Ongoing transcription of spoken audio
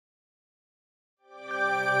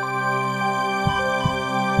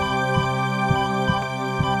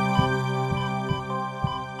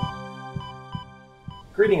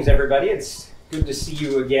Greetings, everybody. It's good to see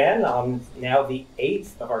you again on now the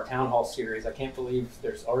 8th of our Town Hall series. I can't believe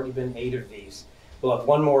there's already been 8 of these. We'll have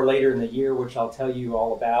one more later in the year, which I'll tell you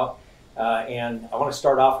all about. And I want to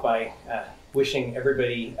start off by wishing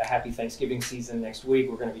everybody a happy Thanksgiving season next week.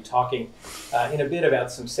 We're going to be talking in a bit about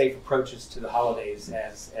some safe approaches to the holidays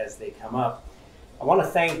as they come up. I want to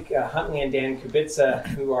thank Huntley and Dan Kubica,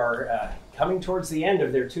 who are coming towards the end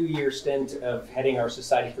of their 2-year stint of heading our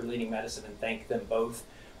Society for Leading Medicine, and thank them both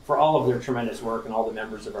for all of their tremendous work and all the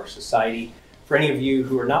members of our society. For any of you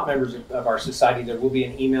who are not members of our society, there will be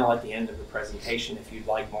an email at the end of the presentation if you'd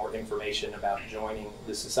like more information about joining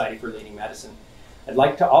the Society for Leading Medicine. I'd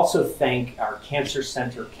like to also thank our Cancer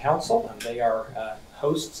Center Council, and they are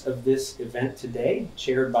hosts of this event today,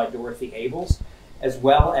 chaired by Dorothy Abels, as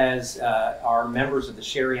well as our members of the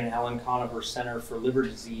Sherrie and Ellen Conover Center for Liver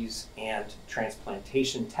Disease and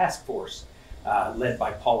Transplantation Task Force, led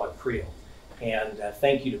by Paula Creel. And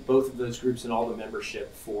thank you to both of those groups and all the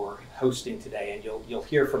membership for hosting today. And you'll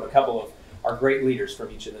hear from a couple of our great leaders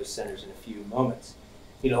from each of those centers in a few moments.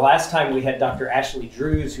 You know, last time we had Dr. Ashley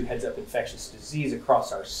Drews, who heads up infectious disease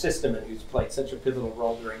across our system and who's played such a pivotal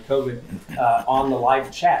role during COVID on the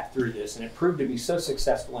live chat through this. And it proved to be so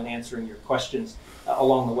successful in answering your questions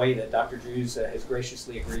along the way that Dr. Drews has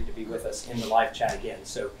graciously agreed to be with us in the live chat again.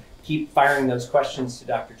 So keep firing those questions to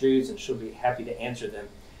Dr. Drews and she'll be happy to answer them.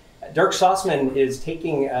 Dirk Sossman is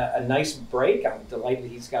taking a nice break. I'm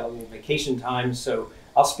delighted he's got a little vacation time, so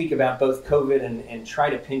I'll speak about both COVID and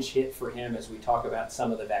try to pinch hit for him as we talk about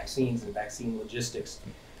some of the vaccines and vaccine logistics.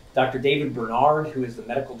 Dr. David Bernard, who is the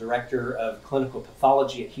medical director of clinical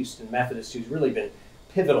pathology at Houston Methodist, who's really been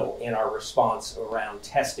pivotal in our response around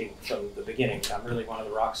testing from the beginning. I'm really one of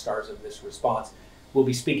the rock stars of this response. Will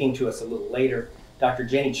be speaking to us a little later. Dr.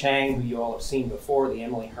 Jenny Chang, who you all have seen before, the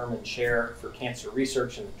Emily Herrmann Chair for Cancer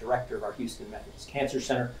Research and the director of our Houston Methodist Cancer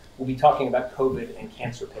Center, will be talking about COVID and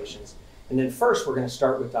cancer patients. And then first, we're going to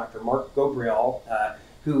start with Dr. Marc Ghobrial,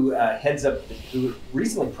 who heads up, who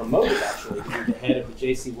recently promoted actually to be the head of the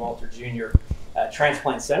J.C. Walter Jr.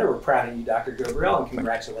 Transplant Center. We're proud of you, Dr. Ghobrial, and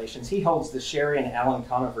congratulations. He holds the Sherrie and Ellen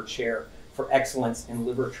Conover Chair for Excellence in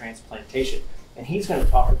Liver Transplantation. And he's going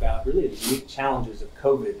to talk about really the unique challenges of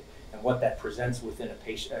COVID and what that presents within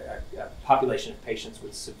a population of patients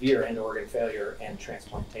with severe end organ failure and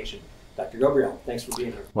transplantation. Dr. Ghobrial, thanks for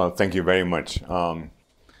being here. Well, thank you very much.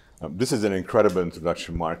 This is an incredible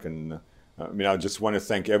introduction, Mark, and I just want to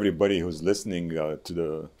thank everybody who's listening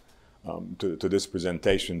to this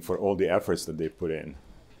presentation for all the efforts that they put in.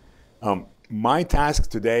 My task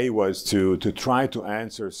today was to try to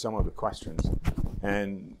answer some of the questions,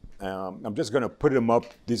 and I'm just going to put them up.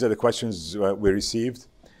 These are the questions we received,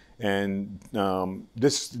 and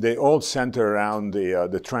they all center around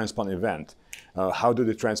the transplant event. How do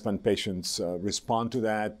the transplant patients respond to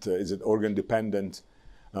that? Is it organ dependent?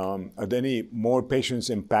 Are there any more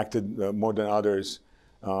patients impacted more than others?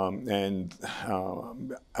 And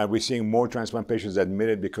are we seeing more transplant patients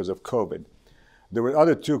admitted because of COVID? There were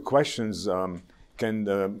other 2 questions.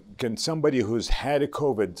 Can somebody who's had a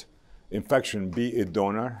COVID infection be a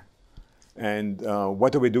donor? And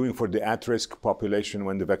what are we doing for the at-risk population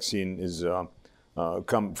when the vaccine is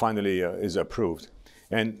finally is approved?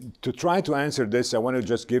 And to try to answer this, I want to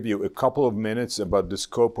just give you a couple of minutes about the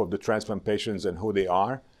scope of the transplant patients and who they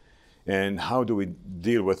are, and how do we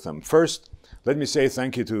deal with them. First, let me say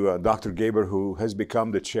thank you to Dr. Gaber, who has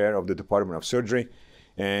become the chair of the Department of Surgery,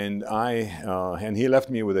 and he left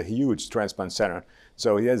me with a huge transplant center,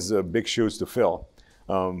 so he has big shoes to fill,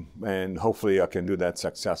 and hopefully I can do that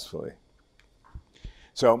successfully.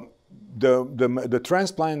 So the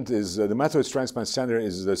transplant is, the Methodist Transplant Center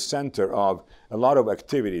is the center of a lot of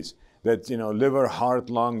activities that, liver, heart,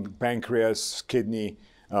 lung, pancreas, kidney,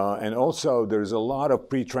 and also there's a lot of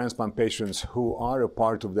pre-transplant patients who are a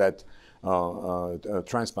part of that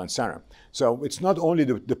transplant center. So it's not only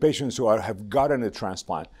the patients who have gotten a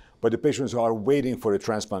transplant, but the patients who are waiting for a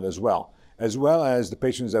transplant as well as the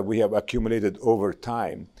patients that we have accumulated over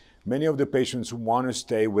time. Many of the patients want to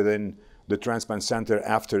stay within the transplant center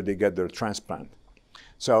after they get their transplant.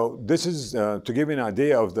 So this is, to give you an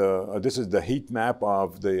idea of this is the heat map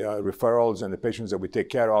of the referrals and the patients that we take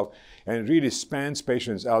care of, and it really spans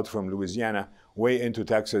patients out from Louisiana way into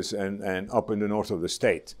Texas and up in the north of the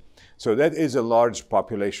state. So that is a large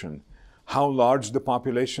population. How large the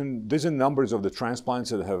population? These are numbers of the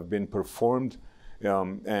transplants that have been performed.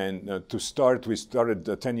 To start, we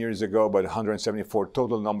started 10 years ago, about 174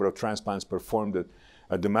 total number of transplants performed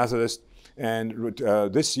at the Methodist. And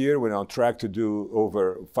this year, we're on track to do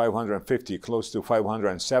over 550, close to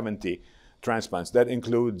 570 transplants. That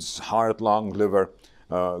includes heart, lung, liver,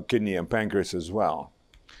 kidney, and pancreas as well.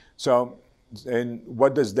 So, and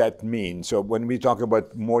what does that mean? So when we talk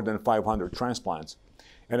about more than 500 transplants,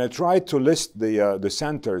 and I tried to list the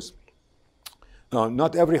centers.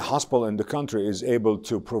 Not every hospital in the country is able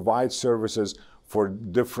to provide services for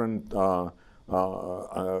different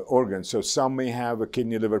organs. So some may have a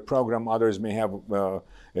kidney liver program, others may have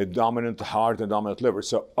a dominant heart and dominant liver.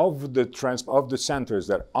 So of the centers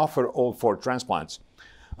that offer all 4 transplants,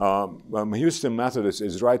 Houston Methodist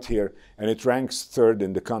is right here, and it ranks 3rd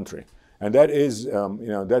in the country. And that is,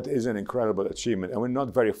 that is an incredible achievement, and we're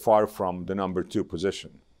not very far from the number 2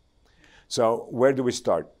 position. So where do we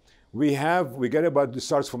start? This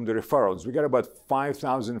starts from the referrals. We get about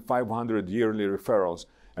 5,500 yearly referrals,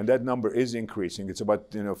 and that number is increasing. It's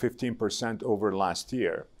about 15% over last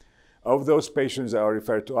year. Of those patients that are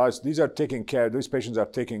referred to us, these patients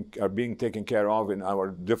are being taken care of in our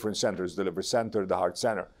different centers, the liver center, the heart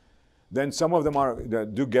center. Then some of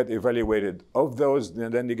them do get evaluated. Of those,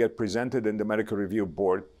 then they get presented in the medical review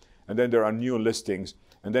board, and then there are new listings,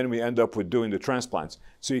 and then we end up with doing the transplants.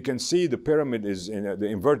 So you can see the pyramid is in the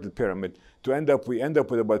inverted pyramid. We end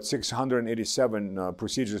up with about 687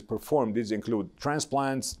 procedures performed. These include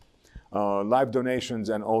transplants, live donations,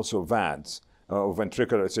 and also VADs,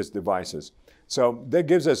 ventricular assist devices. So that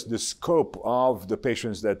gives us the scope of the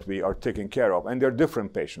patients that we are taking care of, and they're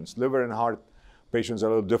different patients. Liver and heart patients are a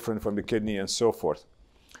little different from the kidney and so forth.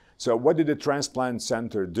 So what did the transplant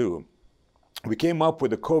center do? We came up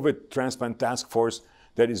with a COVID transplant task force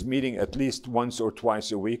that is meeting at least once or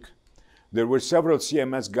twice a week. There were several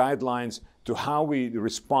CMS guidelines to how we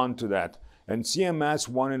respond to that. And CMS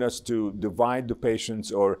wanted us to divide the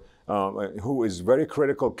patients or who is very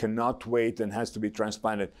critical, cannot wait, and has to be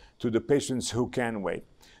transplanted, to the patients who can wait.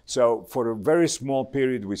 So for a very small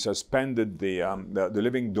period, we suspended the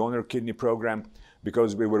living donor kidney program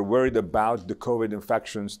because we were worried about the COVID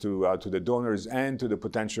infections to the donors and to the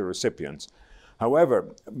potential recipients.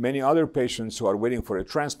 However, many other patients who are waiting for a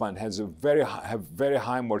transplant have very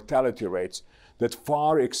high mortality rates that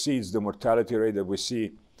far exceeds the mortality rate that we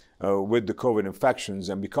see with the COVID infections.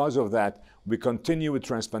 And because of that, we continue with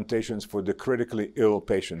transplantations for the critically ill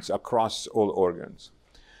patients across all organs.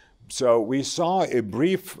 So we saw a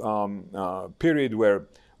brief period where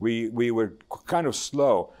we were kind of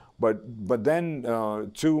slow, but then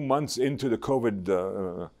 2 months into the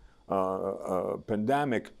COVID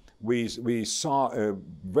pandemic, we saw a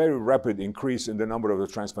very rapid increase in the number of the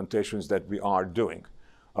transplantations that we are doing.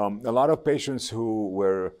 A lot of patients who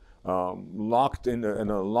were locked in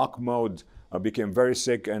a lock mode became very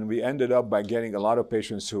sick, and we ended up by getting a lot of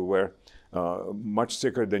patients who were much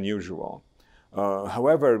sicker than usual.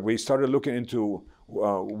 However, we started looking into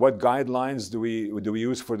what guidelines do we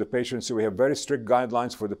use for the patients. So we have very strict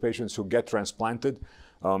guidelines for the patients who get transplanted,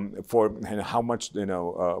 for how much,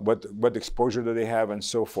 what exposure do they have and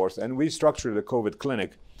so forth. And we structured a COVID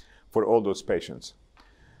clinic for all those patients.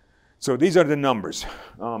 So these are the numbers.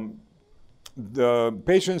 The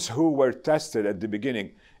patients who were tested at the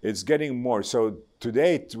beginning, it's getting more. So to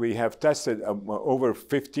date, we have tested over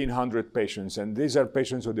 1,500 patients, and these are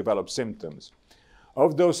patients who develop symptoms.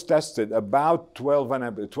 Of those tested, about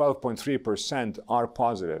 12.3% are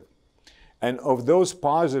positive. And of those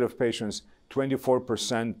positive patients,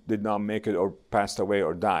 24% did not make it or passed away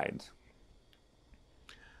or died.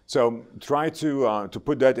 So try to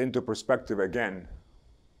put that into perspective again.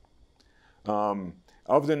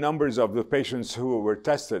 Of the numbers of the patients who were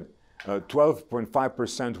tested,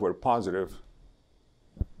 12.5% were positive.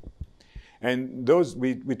 And those,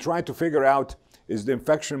 we tried to figure out, is the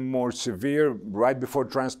infection more severe right before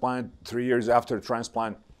transplant, 3 years after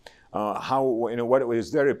transplant?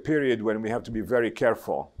 Is there a period when we have to be very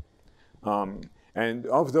careful? And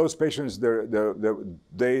of those patients,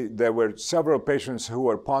 there were several patients who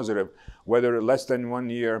were positive, whether less than 1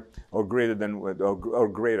 year or greater than or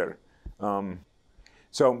greater.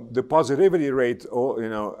 So the positivity rate,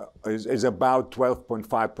 is about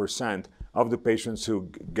 12.5% of the patients who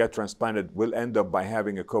get transplanted will end up by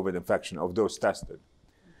having a COVID infection of those tested.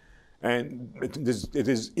 And it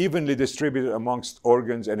is evenly distributed amongst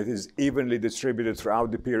organs, and it is evenly distributed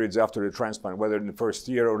throughout the periods after the transplant, whether in the first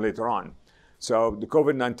year or later on. So the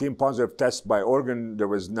COVID-19 positive test by organ, there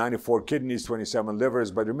was 94 kidneys, 27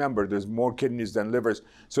 livers, but remember, there's more kidneys than livers.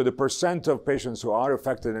 So the percent of patients who are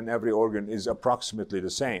affected in every organ is approximately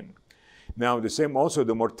the same. Now, the same also,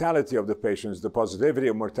 the mortality of the patients, the positivity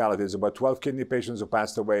of mortality is about 12 kidney patients who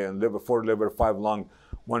passed away, and 4 liver, 5 lung,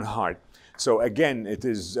 1 heart. So again, it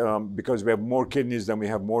is because we have more kidneys than we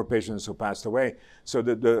have more patients who passed away. So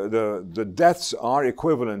the deaths are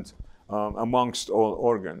equivalent amongst all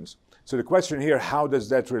organs. So the question here, how does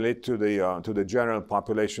that relate to the general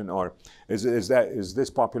population, or is this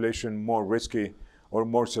population more risky or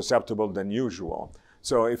more susceptible than usual?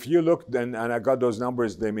 So if you look then, and I got those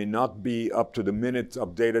numbers, they may not be up to the minute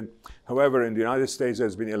updated. However, in the United States,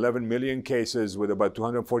 there's been 11 million cases with about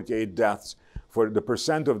 248 deaths. For the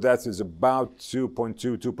percent of deaths is about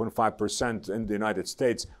 2.2, 2.5% in the United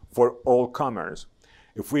States for all comers.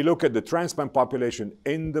 If we look at the transplant population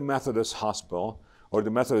in the Methodist hospital or the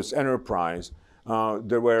Methodist enterprise,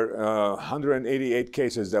 there were 188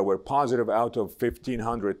 cases that were positive out of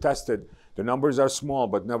 1,500 tested. The numbers are small,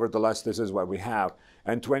 but nevertheless, this is what we have.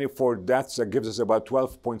 And 24 deaths, that gives us about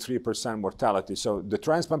 12.3% mortality. So the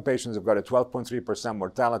transplant patients have got a 12.3%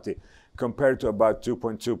 mortality compared to about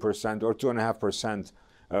 2.2% or 2.5%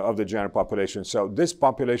 of the general population. So this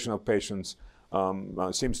population of patients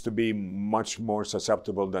seems to be much more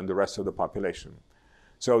susceptible than the rest of the population.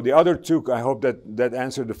 So the other two, I hope that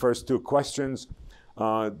answered the first two questions.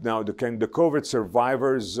 Now, can the COVID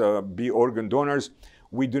survivors be organ donors?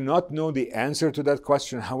 We do not know the answer to that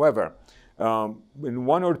question. However, in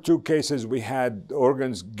one or two cases, we had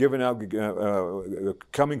organs given up,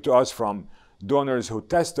 coming to us from donors who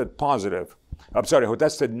tested positive. I'm sorry, who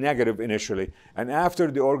tested negative initially. And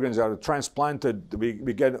after the organs are transplanted,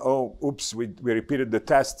 we get, oh, oops, we repeated the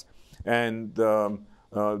test, and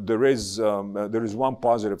there is one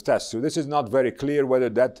positive test. So this is not very clear whether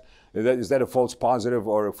is that a false positive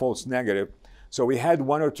or a false negative. So we had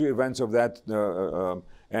one or two events of that,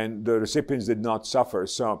 and the recipients did not suffer.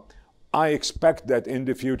 So I expect that in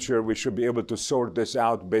the future, we should be able to sort this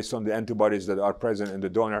out based on the antibodies that are present in the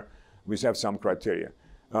donor. We have some criteria.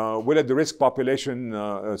 Will the risk population,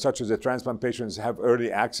 such as the transplant patients, have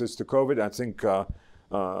early access to COVID? I think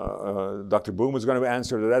Dr. Boom is going to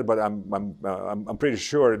answer to that, but I'm pretty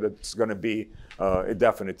sure that it's going to be a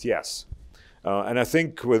definite yes. And I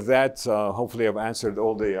think with that, hopefully I've answered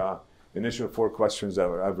all the initial 4 questions that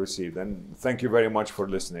I've received. And thank you very much for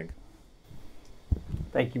listening.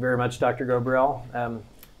 Thank you very much, Dr. Ghobrial.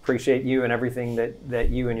 Appreciate you and everything that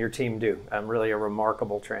you and your team do. Really a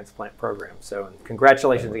remarkable transplant program. So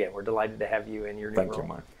congratulations again. We're delighted to have you in your new role. Thank you,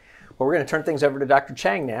 Mark. Well, we're going to turn things over to Dr.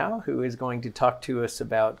 Chang now, who is going to talk to us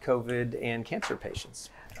about COVID and cancer patients.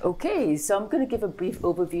 Okay, so I'm going to give a brief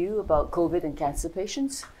overview about COVID and cancer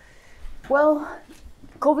patients. Well,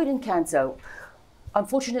 COVID and cancer.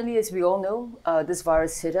 Unfortunately, as we all know, this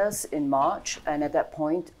virus hit us in March, and at that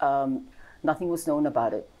point, nothing was known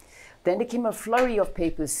about it. Then there came a flurry of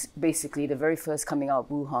papers, basically the very first coming out of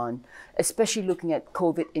Wuhan, especially looking at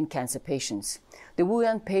COVID in cancer patients. The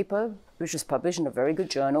Wuhan paper, which was published in a very good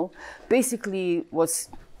journal, basically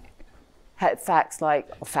had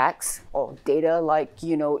facts or data like,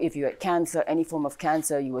 you know, if you had cancer, any form of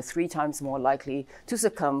cancer, you were 3 times more likely to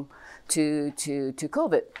succumb to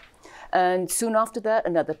COVID. And soon after that,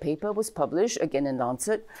 another paper was published, again in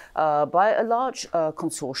Lancet, by a large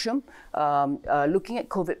consortium looking at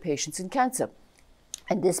COVID patients in cancer.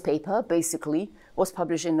 And this paper basically was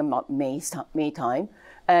published in the May time.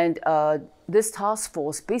 And this task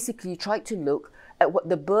force basically tried to look at what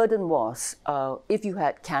the burden was if you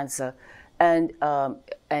had cancer and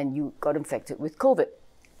you got infected with COVID.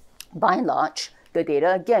 By and large, the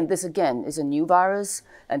data, this again is a new virus,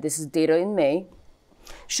 and this is data in May,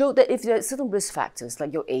 showed that if there are certain risk factors,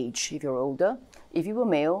 like your age, if you're older, if you were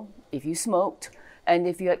male, if you smoked, and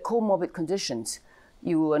if you had comorbid conditions,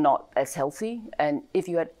 you were not as healthy, and if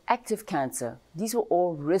you had active cancer, these were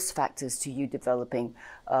all risk factors to you developing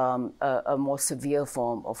a more severe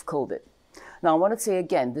form of COVID. Now, I want to say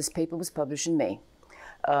again, this paper was published in May.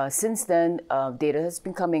 Since then, data has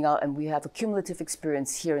been coming out, and we have a cumulative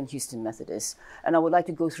experience here in Houston Methodist. And I would like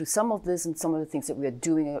to go through some of this and some of the things that we are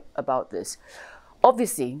doing about this.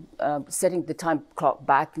 Obviously, setting the time clock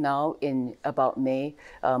back now in about May,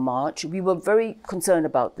 March, we were very concerned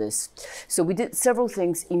about this. So we did several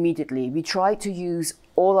things immediately. We tried to use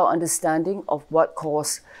all our understanding of what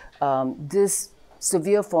caused this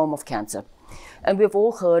severe form of cancer. And we've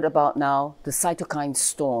all heard about now the cytokine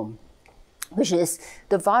storm, which is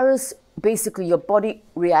the virus, basically your body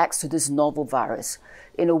reacts to this novel virus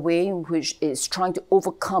in a way in which it's trying to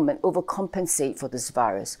overcome and overcompensate for this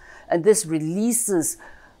virus. And this releases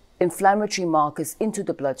inflammatory markers into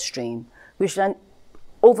the bloodstream, which then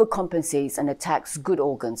overcompensates and attacks good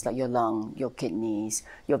organs like your lung, your kidneys,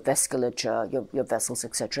 your vasculature, your vessels,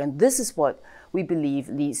 etc. And this is what we believe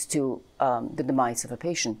leads to the demise of a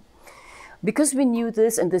patient. Because we knew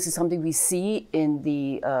this, and this is something we see in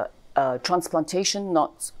the transplantation,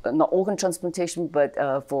 not organ transplantation, but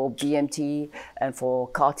for BMT and for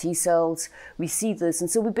CAR T cells, we see this. And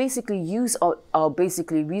so we basically use our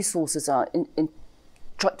resources in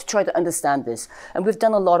try to understand this. And we've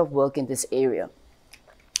done a lot of work in this area.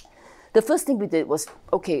 The first thing we did was,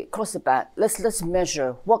 okay, across the bat, let's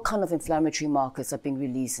measure what kind of inflammatory markers are being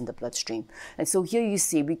released in the bloodstream. And so here you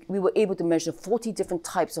see, we were able to measure 40 different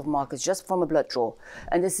types of markers just from a blood draw.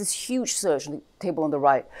 And there's this huge surge on the table on the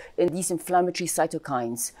right in these inflammatory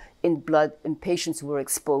cytokines in blood in patients who were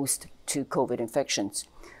exposed to COVID infections.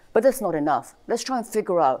 But that's not enough. Let's try and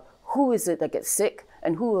figure out who is it that gets sick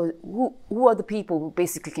and who are the people who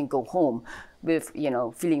basically can go home with,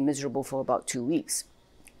 feeling miserable for about 2 weeks.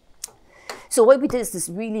 So what we did is this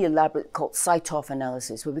really elaborate called CyTOF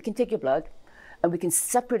analysis, where we can take your blood and we can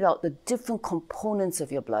separate out the different components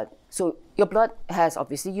of your blood. So your blood has,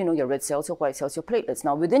 obviously, your red cells, your white cells, your platelets.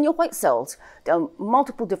 Now, within your white cells, there are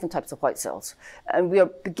multiple different types of white cells. And we are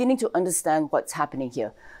beginning to understand what's happening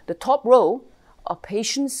here. The top row are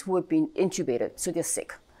patients who have been intubated, so they're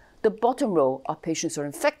sick. The bottom row are patients who are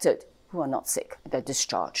infected, who are not sick, they're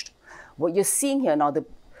discharged. What you're seeing here now,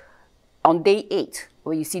 on day 8,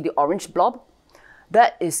 where you see the orange blob,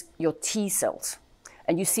 that is your T cells.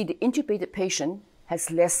 And you see the intubated patient has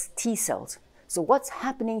less T cells. So what's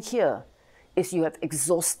happening here is you have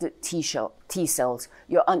exhausted T cells.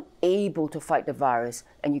 You're unable to fight the virus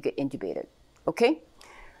and you get intubated, okay?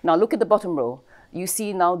 Now look at the bottom row. You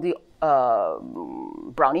see now the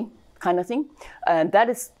brownie kind of thing. And that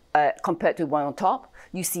is compared to one on top.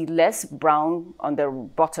 You see less brown on the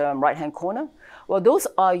bottom right-hand corner. Well, those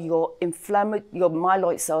are your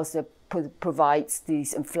myeloid cells that provides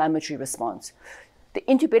these inflammatory response. The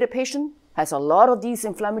intubated patient has a lot of these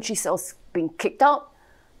inflammatory cells being kicked out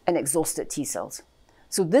and exhausted T cells.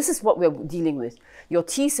 So this is what we're dealing with. Your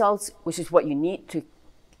T cells, which is what you need to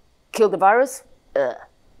kill the virus,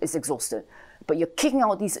 is exhausted. But you're kicking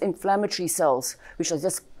out these inflammatory cells, which are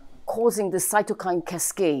just causing the cytokine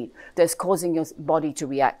cascade that's causing your body to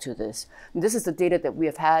react to this. And this is the data that we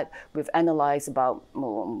have had. We've analyzed about,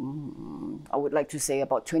 I would like to say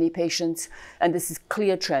about 20 patients, and this is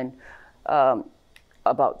clear trend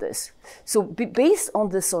about this. So based on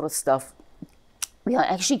this sort of stuff, we are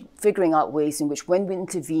actually figuring out ways in which when we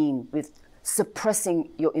intervene with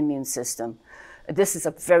suppressing your immune system, this is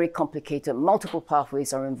a very complicated, multiple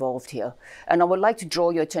pathways are involved here. And I would like to draw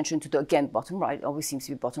your attention to the, again, bottom right, always seems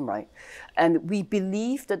to be bottom right. And we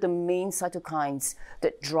believe that the main cytokines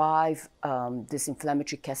that drive this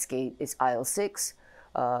inflammatory cascade is IL-6,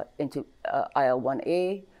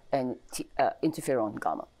 IL-1A, and interferon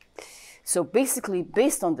gamma. So basically,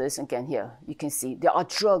 based on this, again here, you can see there are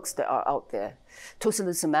drugs that are out there.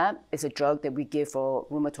 Tocilizumab is a drug that we give for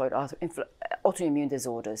rheumatoid autoimmune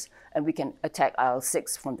disorders, and we can attack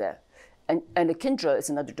IL-6 from there. And Akindra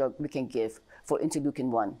is another drug we can give for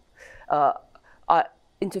interleukin-1.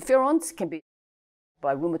 Interferons can be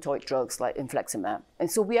by rheumatoid drugs like infliximab.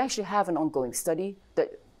 And so we actually have an ongoing study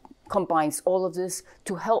that combines all of this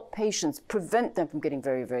to help patients prevent them from getting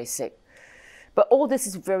very, very sick. But all this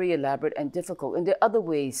is very elaborate and difficult. And there are other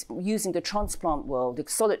ways, using the transplant world, the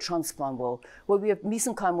solid transplant world, where we have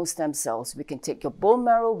mesenchymal stem cells. We can take your bone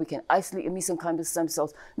marrow, we can isolate your mesenchymal stem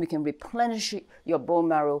cells, we can replenish your bone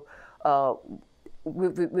marrow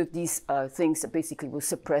with these things that basically will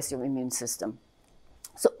suppress your immune system.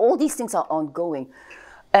 So all these things are ongoing.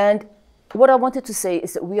 And what I wanted to say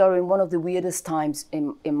is that we are in one of the weirdest times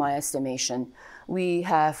in my estimation. We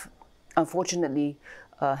have, unfortunately,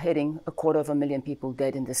 hitting 250,000 people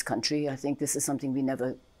dead in this country. I think this is something we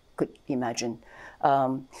never could imagine.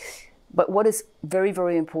 But what is very,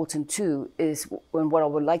 very important too is, and what I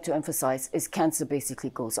would like to emphasize, is cancer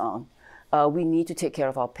basically goes on. We need to take care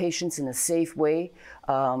of our patients in a safe way,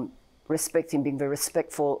 being very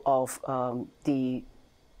respectful of the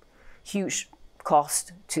huge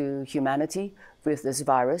cost to humanity with this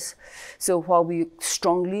virus. So while we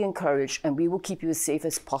strongly encourage, and we will keep you as safe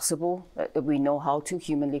as possible, that we know how to,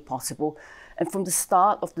 humanly possible. And from the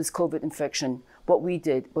start of this COVID infection, what we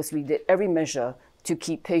did was we did every measure to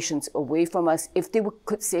keep patients away from us if they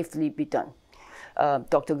could safely be done.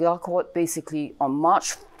 Dr. Garcourt basically on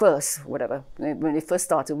March 1st, whatever, when it first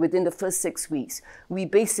started, within the first 6 weeks, we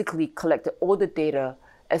basically collected all the data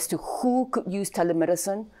as to who could use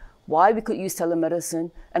telemedicine, why we could use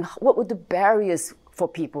telemedicine, and what were the barriers for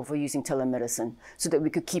people for using telemedicine so that we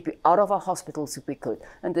could keep it out of our hospitals if we could.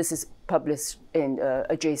 And this is published in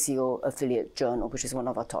a JCO affiliate journal, which is one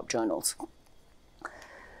of our top journals.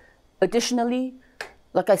 Additionally,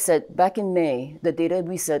 like I said, back in May, the data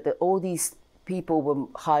we said that all these people were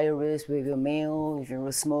higher risk, if you're male, if you're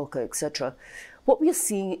a smoker, etc. What we are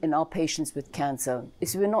seeing in our patients with cancer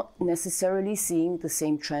is we're not necessarily seeing the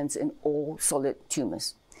same trends in all solid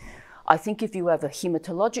tumors. I think if you have a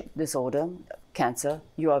hematologic disorder, cancer,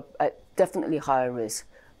 you are at definitely higher risk.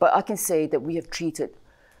 But I can say that we have treated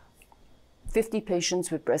 50 patients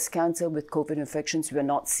with breast cancer with COVID infections. We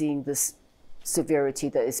are not seeing this severity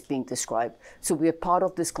that is being described. So we are part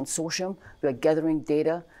of this consortium. We are gathering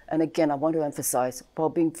data. And again, I want to emphasize, while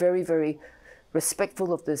being very, very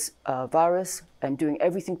respectful of this virus and doing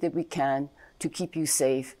everything that we can to keep you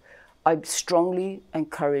safe, I strongly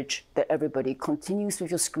encourage that everybody continues with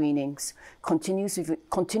your screenings,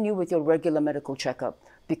 continue with your regular medical checkup,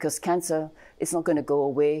 because cancer is not going to go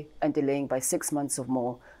away, and delaying by 6 months or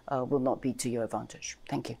more will not be to your advantage.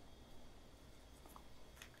 Thank you.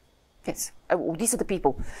 Yes, these are the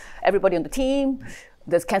people, everybody on the team,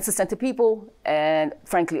 the cancer center people, and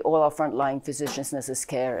frankly, all our frontline physicians, nurses,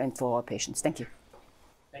 care, and for our patients. Thank you.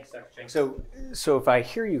 Thanks, Dr. Chang. So if I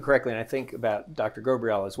hear you correctly, and I think about Dr.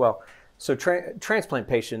 Ghobrial as well, so transplant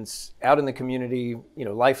patients out in the community,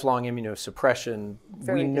 lifelong immunosuppression,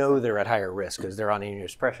 we know they're at higher risk because they're on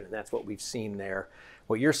immunosuppression, and that's what we've seen there.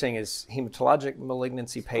 What you're saying is hematologic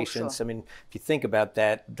malignancy patients. Sure. I mean, if you think about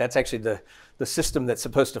that, that's actually the system that's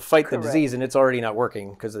supposed to fight the disease, and it's already not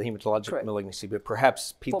working because of the hematologic malignancy. But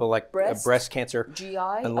perhaps people like breast cancer, GI,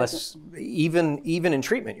 unless even in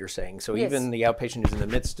treatment, you're saying. So even the outpatient is in the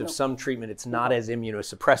midst of some treatment, it's not as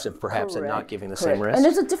immunosuppressive, perhaps, and not giving the same risk. And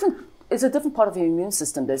it's a different part of your immune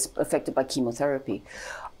system that's affected by chemotherapy.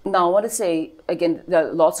 Now, I want to say again, there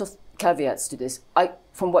are lots of caveats to this.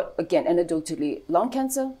 From what, again, anecdotally, lung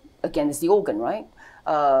cancer, again, is the organ, right?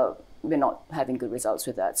 We're not having good results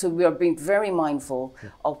with that. So we are being very mindful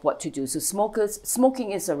of what to do. So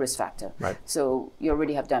smoking is a risk factor. Right. So you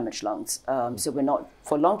already have damaged lungs. So we're not,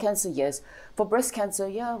 for lung cancer, yes. For breast cancer,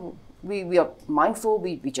 yeah, we are mindful.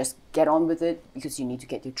 We just get on with it because you need to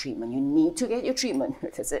get your treatment. You need to get your treatment.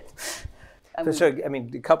 That's it. So, I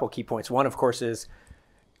mean, a couple key points. One, of course, is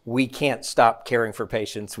we can't stop caring for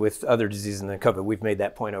patients with other diseases than COVID. We've made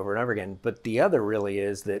that point over and over again. But the other really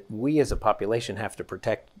is that we as a population have to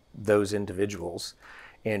protect those individuals.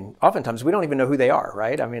 And oftentimes we don't even know who they are,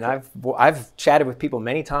 right? I mean, I've chatted with people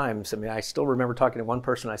many times. I mean, I still remember talking to one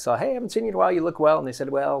person I saw, hey, I haven't seen you in a while, you look well. And they said,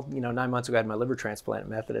 well, 9 months ago I had my liver transplant at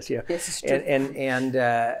Methodist. Yes, it's true. And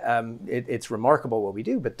it's remarkable what we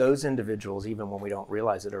do, but those individuals, even when we don't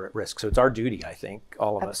realize it, are at risk. So it's our duty, I think,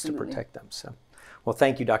 all of us to protect them. So. Well,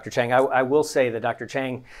 thank you, Dr. Chang. I will say that Dr.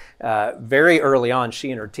 Chang, very early on,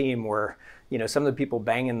 she and her team were, some of the people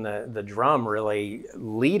banging the drum, really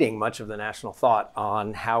leading much of the national thought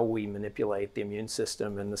on how we manipulate the immune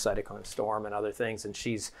system and the cytokine storm and other things. And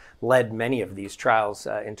she's led many of these trials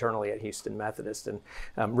internally at Houston Methodist, and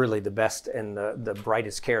really the best and the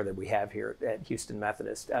brightest care that we have here at Houston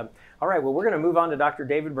Methodist. All right, well, we're going to move on to Dr.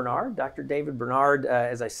 David Bernard. Dr. David Bernard,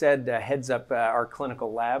 as I said, heads up our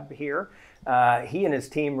clinical lab here. He and his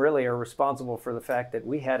team really are responsible for the fact that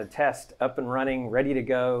we had a test up and running, ready to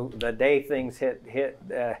go the day things hit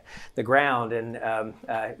the ground, and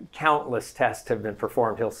countless tests have been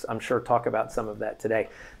performed. He'll, I'm sure, talk about some of that today.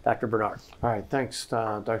 Dr. Bernard. All right, thanks,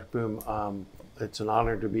 Dr. Boom. It's an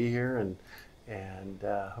honor to be here, and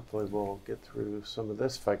hopefully we'll get through some of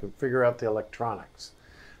this if I can figure out the electronics.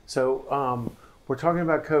 So we're talking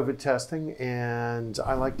about COVID testing, and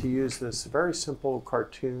I like to use this very simple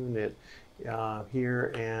cartoon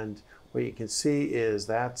here, and what you can see is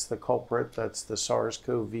that's the culprit. That's the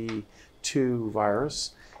SARS-CoV-2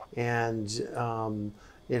 virus, and it's an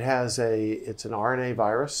RNA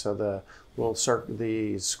virus. So the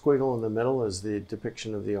the squiggle in the middle is the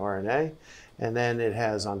depiction of the RNA, and then it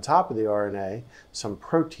has on top of the RNA some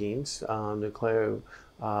proteins,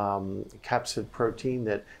 nucleocapsid protein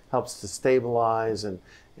that helps to stabilize and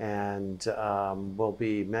will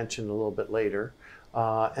be mentioned a little bit later.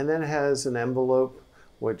 And then it has an envelope,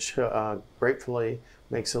 which gratefully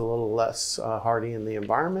makes it a little less hardy in the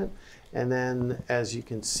environment. And then, as you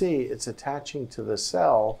can see, it's attaching to the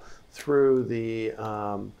cell through the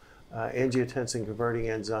angiotensin converting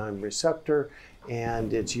enzyme receptor,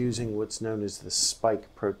 and it's using what's known as the spike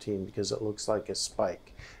protein because it looks like a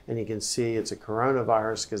spike. And you can see it's a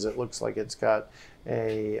coronavirus because it looks like it's got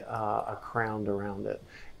a crown around it,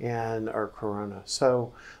 or corona.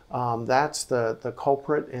 So that's the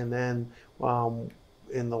culprit. And then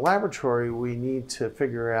in the laboratory, we need to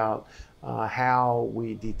figure out how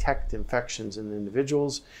we detect infections in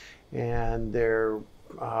individuals. And there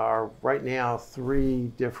are right now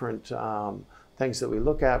 3 different things that we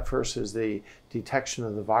look at. First is the detection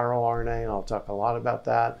of the viral RNA, and I'll talk a lot about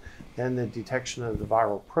that. Then the detection of the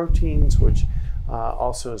viral proteins, which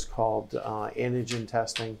also is called antigen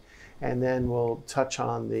testing. And then we'll touch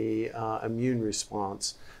on the immune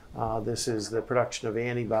response. This is the production of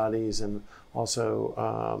antibodies and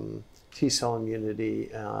also T-cell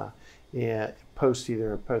immunity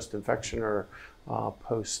either post-infection or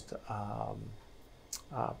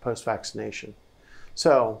post-vaccination.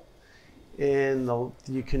 So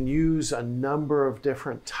you can use a number of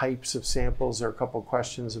different types of samples. There are a couple of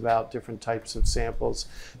questions about different types of samples.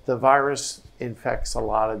 The virus infects a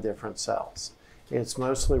lot of different cells. It's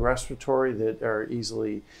mostly respiratory that are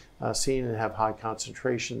easily seen and have high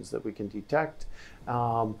concentrations that we can detect.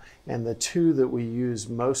 And the two that we use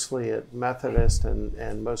mostly at Methodist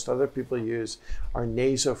and most other people use are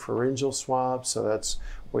nasopharyngeal swabs. So that's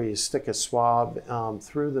where you stick a swab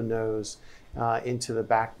through the nose into the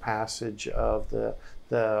back passage of the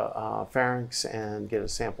pharynx and get a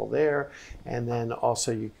sample there. And then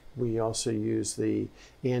also we also use the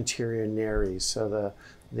anterior nares, so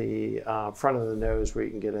the front of the nose where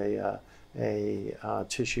you can get a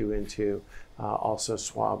tissue into, also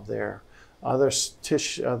swab there. Other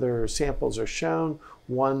samples are shown.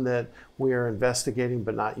 One that we are investigating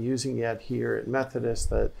but not using yet here at Methodist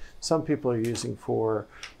that some people are using for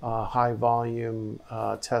high volume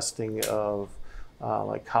testing of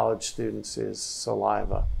like college students is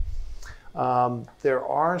saliva. There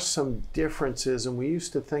are some differences, and we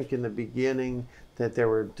used to think in the beginning that there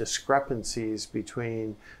were discrepancies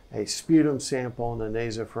between a sputum sample and a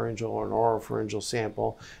nasopharyngeal or an oropharyngeal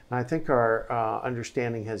sample. And I think our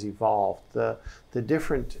understanding has evolved. The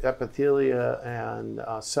different epithelia and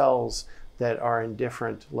cells that are in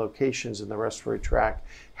different locations in the respiratory tract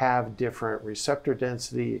have different receptor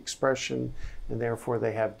density, expression, and therefore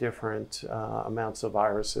they have different amounts of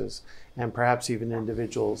viruses. And perhaps even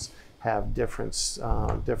individuals have differences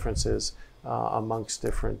amongst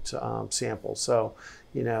different samples. So,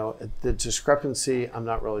 you know, the discrepancy, I'm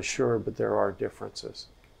not really sure, but there are differences.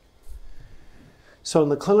 So in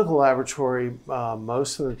the clinical laboratory,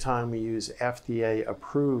 most of the time we use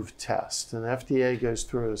FDA-approved tests. And FDA goes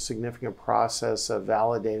through a significant process of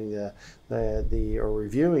validating or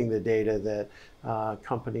reviewing the data that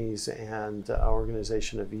companies and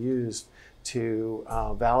organizations have used to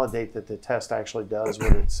validate that the test actually does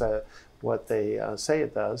what they say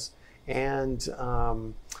it does. And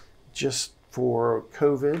just for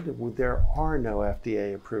COVID, there are no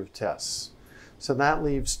FDA-approved tests. So that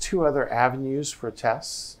leaves two other avenues for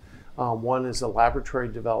tests. One is a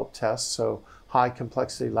laboratory-developed test. So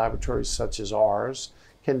high-complexity laboratories such as ours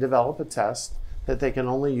can develop a test that they can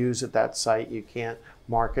only use at that site. You can't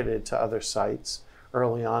market it to other sites.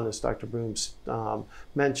 Early on, as Dr. Booms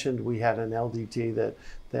mentioned, we had an LDT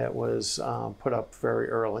that was put up very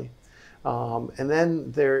early. And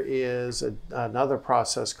then there is another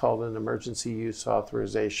process called an emergency use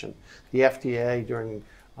authorization. The FDA, during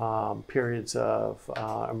periods of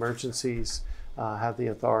emergencies, have the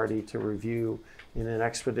authority to review in an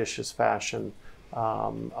expeditious fashion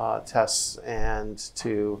tests and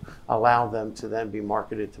to allow them to then be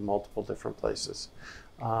marketed to multiple different places.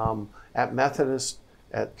 At Methodist,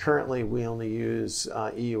 currently we only use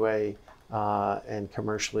EUA and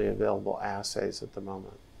commercially available assays at the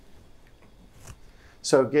moment.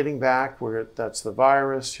 So getting back, that's the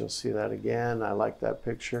virus. You'll see that again. I like that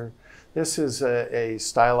picture. This is a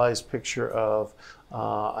stylized picture of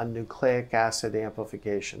a nucleic acid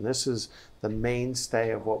amplification. This is the mainstay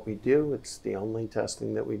of what we do. It's the only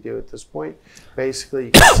testing that we do at this point. Basically,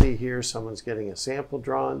 you can see here someone's getting a sample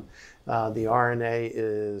drawn. The RNA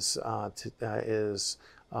is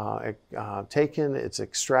taken, it's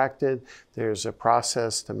extracted. There's a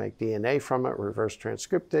process to make DNA from it, reverse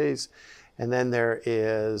transcriptase. And then there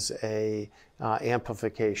is a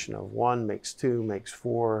amplification of 1 makes 2, makes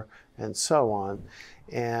 4, and so on.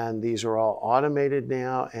 And these are all automated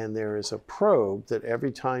now, and there is a probe that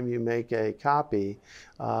every time you make a copy,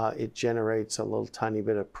 it generates a little tiny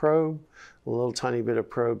bit of probe. A little tiny bit of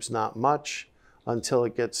probe's not much until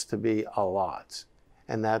it gets to be a lot.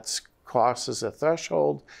 And that crosses a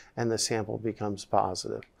threshold, and the sample becomes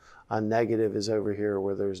positive. A negative is over here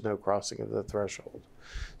where there's no crossing of the threshold.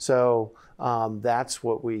 So that's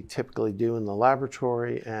what we typically do in the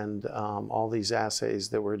laboratory, and all these assays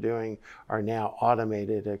that we're doing are now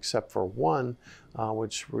automated except for one,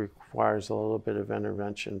 which requires a little bit of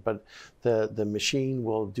intervention. But the machine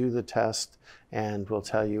will do the test and will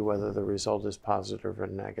tell you whether the result is positive or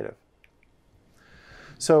negative.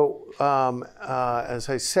 So as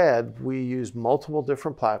I said, we use multiple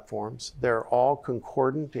different platforms. They're all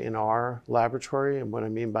concordant in our laboratory. And what I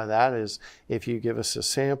mean by that is if you give us a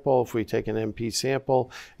sample, if we take an MP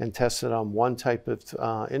sample and test it on one type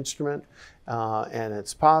of instrument and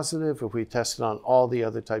it's positive, if we test it on all the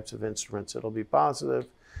other types of instruments, it'll be positive.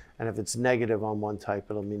 And if it's negative on one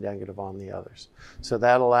type, it'll be negative on the others. So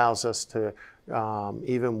that allows us to,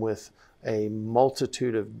 even with a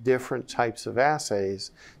multitude of different types of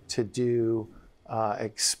assays, to do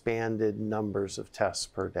expanded numbers of tests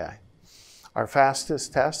per day. Our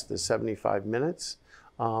fastest test is 75 minutes.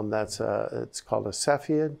 It's called a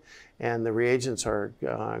Cepheid, and the reagents are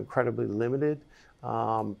incredibly limited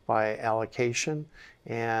by allocation,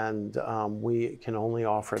 and we can only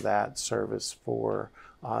offer that service for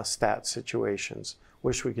stat situations.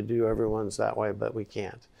 Wish we could do everyone's that way, but we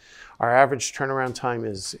can't. Our average turnaround time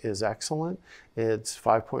is excellent. It's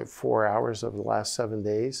 5.4 hours over the last 7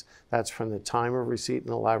 days. That's from the time of receipt in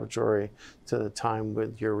the laboratory to the time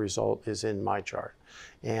with your result is in my chart.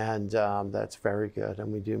 And that's very good.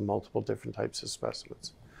 And we do multiple different types of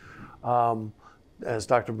specimens. As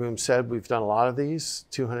Dr. Boom said, we've done a lot of these,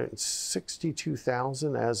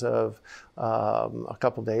 262,000 as of a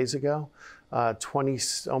couple days ago.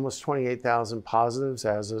 Almost 28,000 positives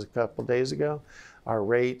as of a couple days ago. Our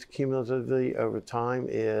rate cumulatively over time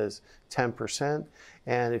is 10%.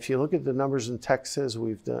 And if you look at the numbers in Texas,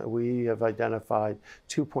 we have identified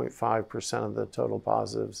 2.5% of the total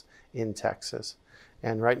positives in Texas.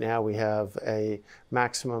 And right now we have a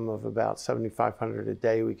maximum of about 7,500 a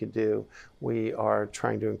day we could do. We are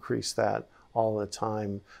trying to increase that all the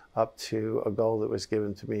time up to a goal that was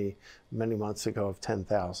given to me many months ago of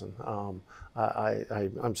 10,000.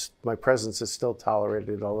 My presence is still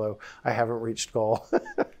tolerated, although I haven't reached goal.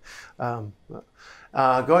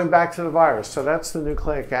 Going back to the virus, so that's the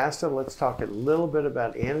nucleic acid. Let's talk a little bit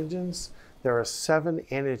about antigens. There are 7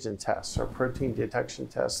 antigen tests, or protein detection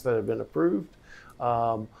tests, that have been approved.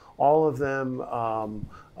 All of them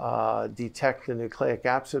detect the nucleic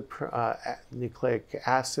acid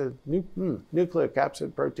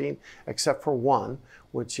protein, except for one,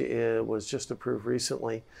 which was just approved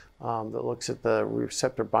recently, that looks at the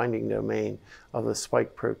receptor binding domain of the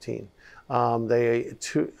spike protein.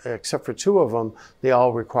 Except for 2 of them, they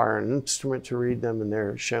all require an instrument to read them, and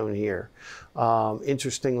they're shown here.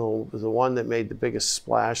 Interesting, the one that made the biggest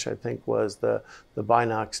splash, I think, was the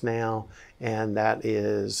Binox Now, and that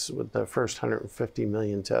is with the first 150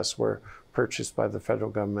 million tests were purchased by the federal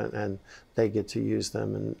government, and they get to use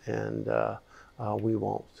them, and we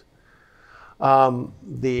won't.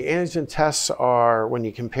 The antigen tests are, when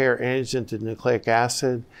you compare antigen to nucleic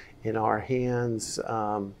acid in our hands,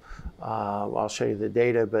 I'll show you the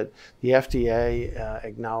data, but the FDA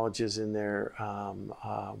acknowledges in their,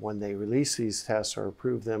 when they release these tests or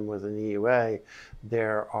approve them with an EUA,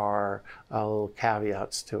 there are little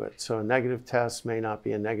caveats to it. So a negative test may not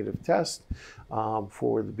be a negative test.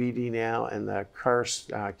 For the BD Now and the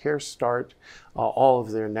Care Start, all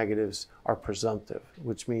of their negatives are presumptive,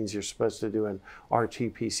 which means you're supposed to do an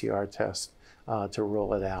RT-PCR test to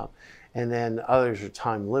rule it out. And then others are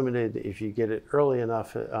time limited. If you get it early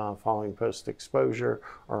enough following post-exposure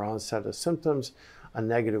or onset of symptoms, a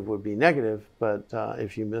negative would be negative, but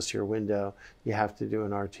if you miss your window, you have to do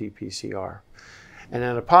an RT-PCR. And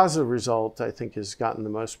then a positive result, I think, has gotten the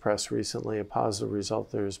most press recently. A positive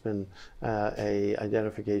result, there's been a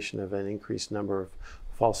identification of an increased number of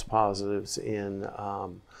false positives with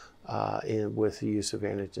the use of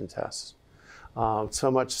antigen tests.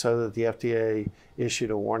 So much so that the FDA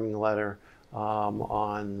issued a warning letter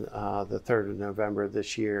on the 3rd of November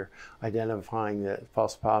this year, identifying that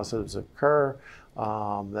false positives occur,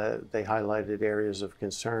 that they highlighted areas of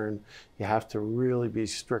concern. You have to really be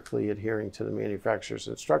strictly adhering to the manufacturer's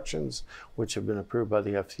instructions, which have been approved by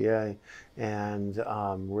the FDA, and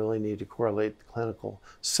really need to correlate the clinical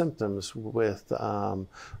symptoms with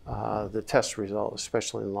the test result,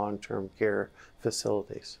 especially in long-term care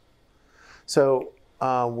facilities. So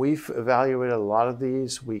we've evaluated a lot of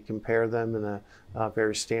these. We compare them in a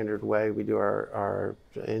very standard way. We do our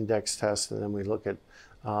index test, and then we look at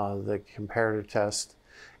the comparator test.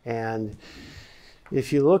 And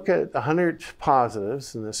if you look at 100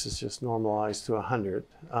 positives, and this is just normalized to 100,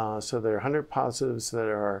 so there are 100 positives that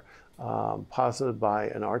are positive by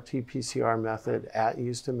an RT-PCR method at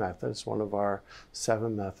Houston Methodist, one of our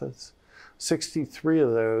 7 methods. 63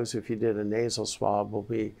 of those, if you did a nasal swab, will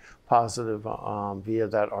be positive via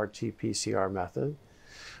that RT-PCR method.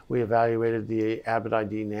 We evaluated the Abbott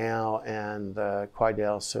ID Now and the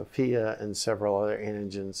Quidel Sophia and several other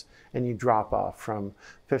antigens, and you drop off from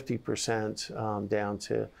 50% down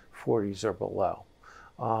to 40s or below.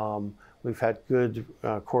 We've had good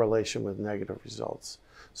correlation with negative results.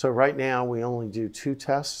 So right now we only do 2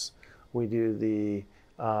 tests. We do the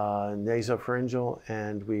nasopharyngeal,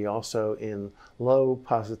 and we also, in low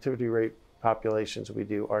positivity rate populations, we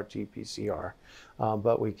do RT-PCR,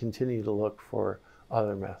 but we continue to look for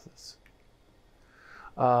other methods.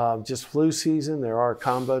 just flu season. There are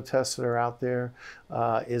combo tests that are out there.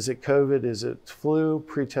 Is it COVID? Is it flu?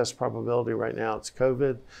 Pre-test probability right now, it's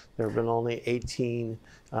COVID. There have been only 18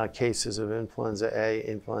 cases of influenza A,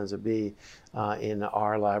 influenza B in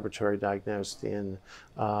our laboratory diagnosed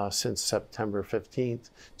since September 15th.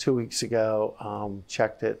 2 weeks ago,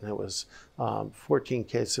 checked it, and it was 14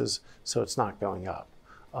 cases, so it's not going up.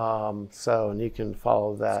 And you can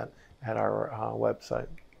follow that at our website.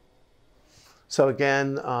 So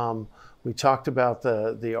again, we talked about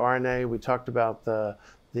the RNA, we talked about the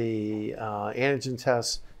antigen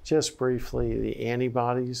tests, just briefly the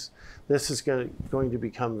antibodies. This is going to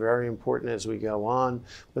become very important as we go on,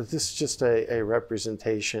 but this is just a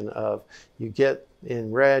representation of, you get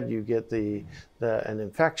in red, you get an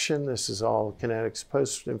infection. This is all kinetics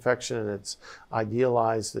post-infection, and it's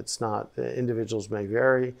idealized. It's not, individuals may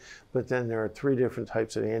vary, but then there are 3 different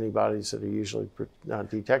types of antibodies that are usually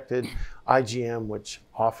detected. IgM, which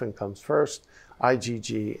often comes first,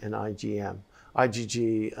 IgG, and IgM.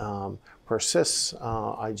 IgG persists,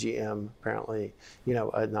 IgM apparently,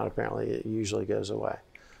 not apparently, it usually goes away.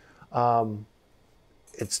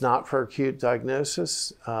 It's not for acute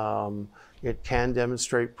diagnosis. It can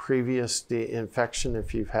demonstrate previous infection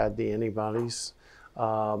if you've had the antibodies.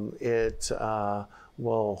 It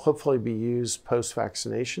will hopefully be used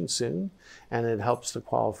post-vaccination soon, and it helps to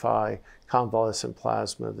qualify convalescent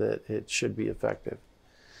plasma that it should be effective.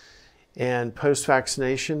 And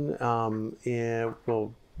post-vaccination, I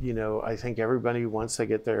think everybody, once they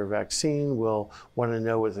get their vaccine, will want to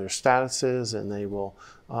know what their status is, and they will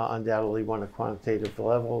undoubtedly want a quantitative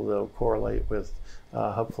level that'll correlate with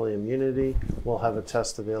hopefully immunity. We'll have a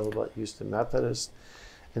test available at Houston Methodist.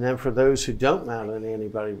 And then for those who don't mount an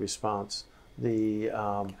antibody response,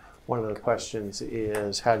 one of the questions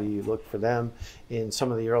is, how do you look for them? In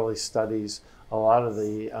some of the early studies, a lot of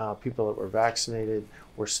the people that were vaccinated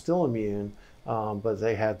were still immune, but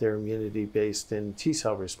they had their immunity based in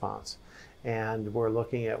T-cell response. And we're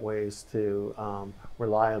looking at ways to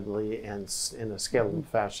reliably and in a scalable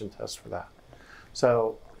fashion test for that.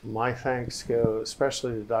 So my thanks go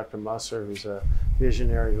especially to Dr. Musser, who's a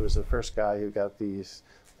visionary, who was the first guy who got these.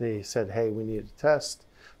 They said, hey, we need a test.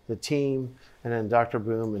 The team, and then Dr.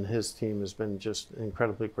 Boom and his team has been just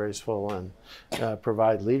incredibly graceful and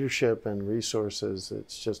provide leadership and resources.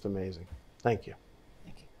 It's just amazing. Thank you.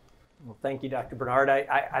 Well, thank you, Dr. Bernard.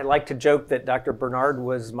 I like to joke that Dr. Bernard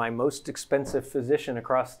was my most expensive physician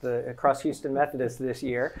across Houston Methodist this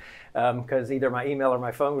year, because either my email or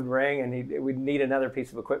my phone would ring and we'd need another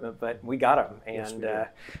piece of equipment, but we got him. And yes,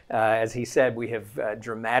 as he said, we have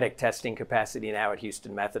dramatic testing capacity now at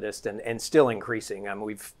Houston Methodist, and still increasing.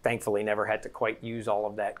 We've thankfully never had to quite use all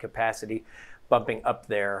of that capacity bumping up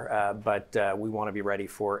there, but we want to be ready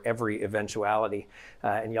for every eventuality,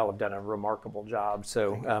 and y'all have done a remarkable job.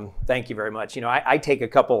 So thank you very much. I take a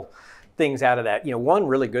couple things out of that. One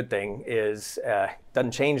really good thing is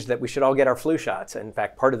doesn't change that we should all get our flu shots. In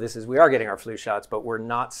fact, part of this is we are getting our flu shots, but we're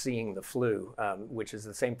not seeing the flu, which is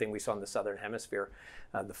the same thing we saw in the Southern Hemisphere.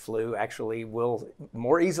 The flu actually will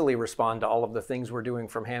more easily respond to all of the things we're doing,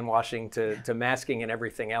 from hand washing to masking and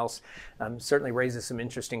everything else. Certainly raises some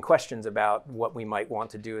interesting questions about what we might want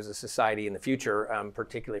to do as a society in the future,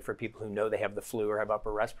 particularly for people who know they have the flu or have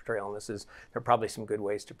upper respiratory illnesses. There are probably some good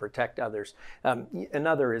ways to protect others.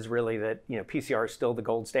 Another is really that PCR is still the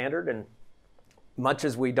gold standard, and much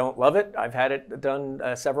as we don't love it, I've had it done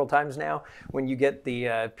several times now. When you get the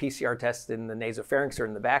PCR test in the nasopharynx or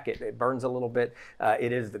in the back, it burns a little bit.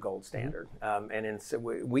 It is the gold standard.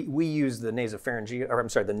 We use the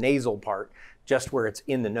the nasal part just where it's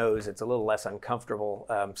in the nose. It's a little less uncomfortable.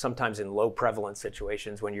 Sometimes in low prevalence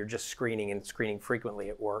situations, when you're just screening frequently,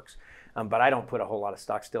 it works. But I don't put a whole lot of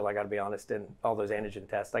stock still, I got to be honest, in all those antigen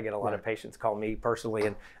tests. I get a lot of patients call me personally,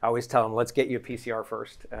 and I always tell them, let's get you a PCR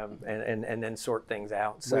first, and then sort things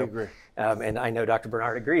out. So, we agree. And I know Dr.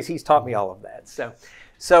 Bernard agrees. He's taught me all of that.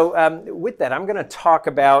 So with that, I'm going to talk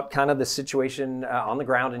about kind of the situation on the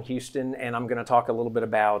ground in Houston, and I'm going to talk a little bit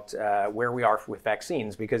about where we are with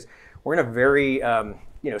vaccines, because we're in a very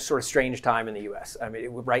sort of strange time in the U.S. I mean,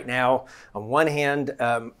 right now, on one hand,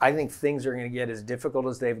 I think things are going to get as difficult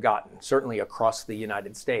as they've gotten, certainly across the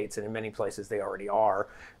United States, and in many places they already are.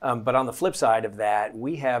 But on the flip side of that,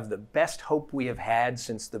 we have the best hope we have had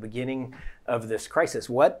since the beginning of this crisis.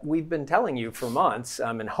 What we've been telling you for months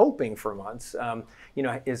and hoping for months,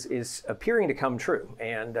 is appearing to come true,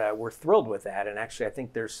 and we're thrilled with that. And actually, I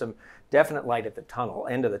think there's some definite light at the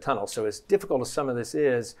end of the tunnel. So as difficult as some of this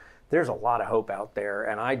is, there's a lot of hope out there,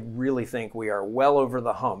 and I really think we are well over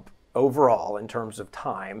the hump overall in terms of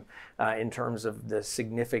time, in terms of the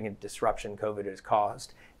significant disruption COVID has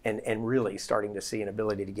caused, and really starting to see an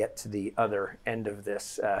ability to get to the other end of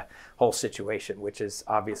this whole situation, which is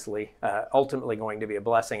obviously ultimately going to be a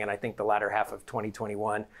blessing. And I think the latter half of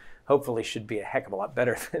 2021 hopefully should be a heck of a lot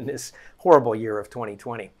better than this horrible year of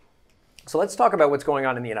 2020. So let's talk about what's going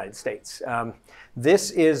on in the United States.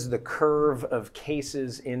 This is the curve of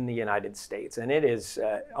cases in the United States, and it is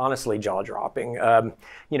honestly jaw-dropping.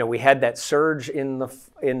 We had that surge in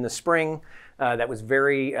the spring that was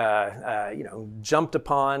very jumped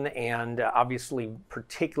upon, and obviously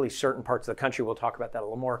particularly certain parts of the country. We'll talk about that a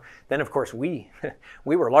little more. Then of course we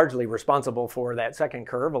were largely responsible for that second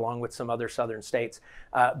curve along with some other southern states.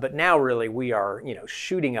 But now really we are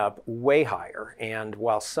shooting up way higher, and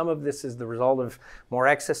while some of this is the result of more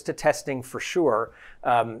access to testing for sure,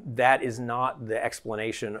 that is not the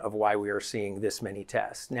explanation of why we are seeing this many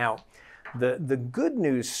tests. Now the good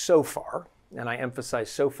news so far, and I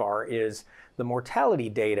emphasize so far, is the mortality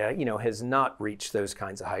data, has not reached those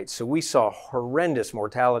kinds of heights. So we saw horrendous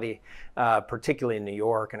mortality, particularly in New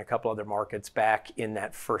York and a couple other markets back in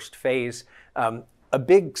that first phase. A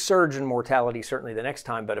big surge in mortality certainly the next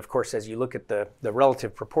time, but of course, as you look at the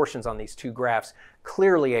relative proportions on these two graphs,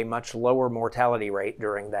 clearly a much lower mortality rate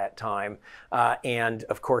during that time. And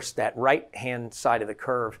of course, that right-hand side of the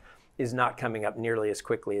curve is not coming up nearly as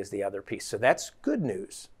quickly as the other piece. So that's good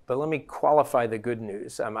news. But let me qualify the good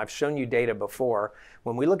news. I've shown you data before.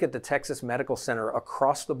 When we look at the Texas Medical Center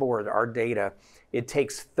across the board, our data, it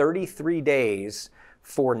takes 33 days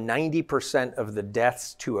for 90% of the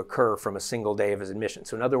deaths to occur from a single day of admission.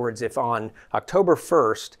 So in other words, if on October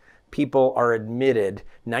 1st, people are admitted,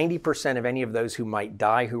 90% of any of those who might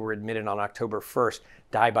die who were admitted on October 1st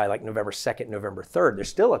die by like November 2nd, November 3rd. There's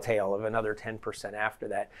still a tail of another 10% after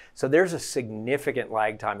that. So there's a significant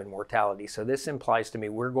lag time in mortality. So this implies to me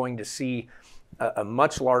we're going to see a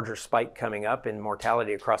much larger spike coming up in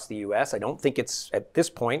mortality across the US. I don't think it's at this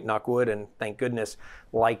point, knock wood and thank goodness,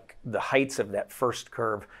 like the heights of that first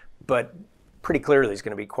curve, but pretty clearly it's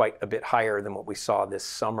going to be quite a bit higher than what we saw this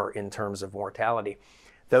summer in terms of mortality.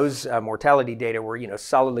 Those mortality data were,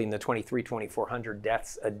 solidly in the 2,400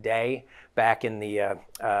 deaths a day back in the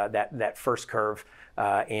that first curve,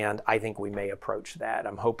 and I think we may approach that.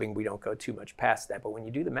 I'm hoping we don't go too much past that. But when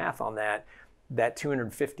you do the math on that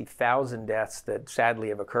 250,000 deaths that sadly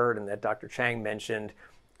have occurred and that Dr. Chang mentioned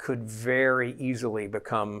could very easily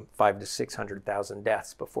become 500,000 to 600,000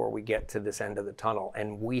 deaths before we get to this end of the tunnel,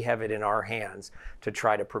 and we have it in our hands to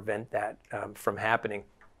try to prevent that from happening.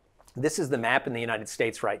 This is the map in the United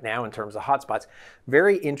States right now in terms of hotspots.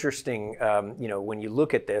 Very interesting, when you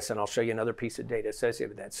look at this, and I'll show you another piece of data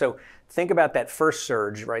associated with that. So think about that first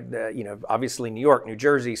surge, right? Obviously New York, New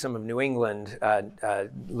Jersey, some of New England,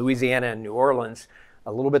 Louisiana and New Orleans,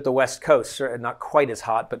 a little bit the West Coast, not quite as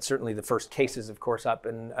hot, but certainly the first cases, of course, up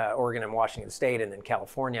in Oregon and Washington State and then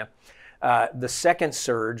California. The second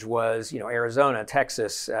surge was, Arizona,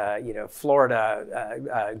 Texas,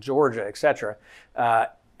 Florida, Georgia, et cetera.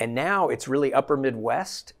 And now it's really upper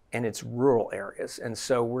Midwest and it's rural areas. And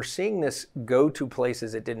so we're seeing this go to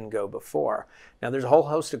places it didn't go before. Now there's a whole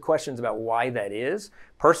host of questions about why that is.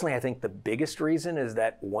 Personally, I think the biggest reason is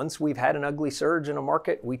that once we've had an ugly surge in a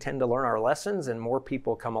market, we tend to learn our lessons and more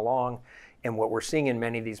people come along. And what we're seeing in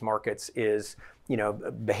many of these markets is,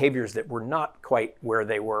 behaviors that were not quite where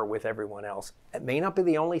they were with everyone else. It may not be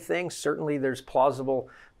the only thing. Certainly there's plausible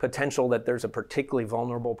potential that there's a particularly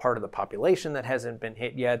vulnerable part of the population that hasn't been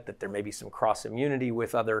hit yet, that there may be some cross immunity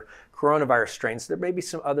with other coronavirus strains. There may be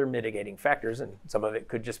some other mitigating factors, and some of it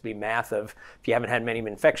could just be math of if you haven't had many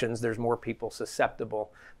infections, there's more people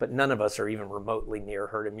susceptible, but none of us are even remotely near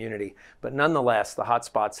herd immunity. But nonetheless, the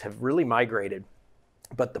hotspots have really migrated.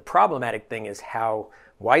 But the problematic thing is how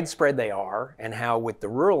widespread they are and how with the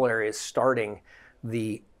rural areas starting,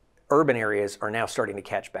 the urban areas are now starting to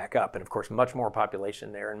catch back up. And of course, much more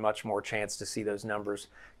population there and much more chance to see those numbers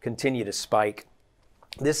continue to spike.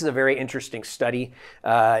 This is a very interesting study.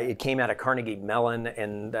 It came out of Carnegie Mellon,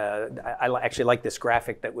 and I actually like this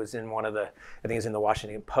graphic that was in one of the, I think it's in the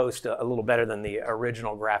Washington Post, a little better than the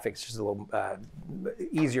original graphics, just a little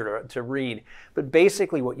easier to read. But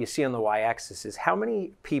basically what you see on the y-axis is how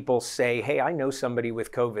many people say, hey, I know somebody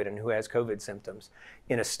with COVID and who has COVID symptoms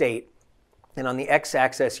in a state. And on the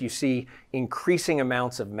x-axis, you see increasing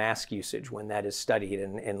amounts of mask usage when that is studied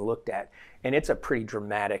and looked at. And it's a pretty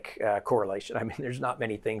dramatic correlation. I mean, there's not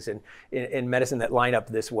many things in medicine that line up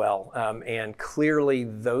this well. And clearly,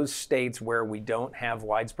 those states where we don't have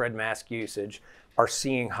widespread mask usage are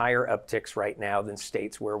seeing higher upticks right now than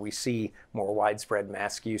states where we see more widespread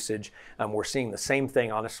mask usage. We're seeing the same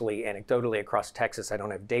thing, honestly, anecdotally across Texas. I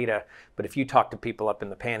don't have data, but if you talk to people up in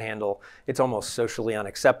the Panhandle, it's almost socially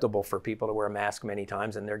unacceptable for people to wear a mask many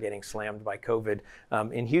times, and they're getting slammed by COVID.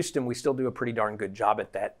 In Houston, we still do a pretty darn good job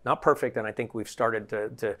at that. Not perfect, and I think we've started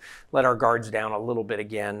to let our guards down a little bit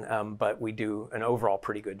again, but we do an overall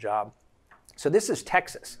pretty good job. So this is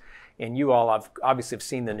Texas. And you all obviously have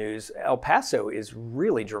seen the news. El Paso is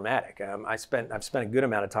really dramatic. I've spent a good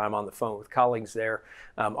amount of time on the phone with colleagues there,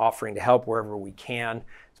 offering to help wherever we can.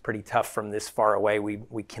 It's pretty tough from this far away.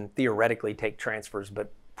 We can theoretically take transfers,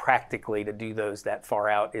 but practically to do those that far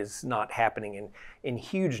out is not happening in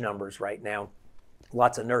huge numbers right now.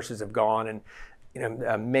 Lots of nurses have gone,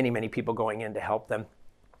 and many people going in to help them.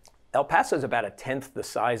 El Paso is about 1/10 the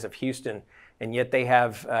size of Houston, and yet they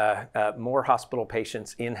have more hospital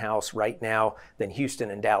patients in-house right now than Houston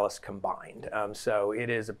and Dallas combined. So it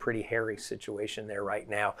is a pretty hairy situation there right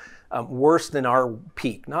now. Worse than our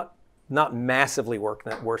peak, not massively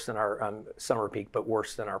worse than our summer peak, but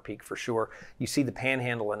worse than our peak for sure. You see the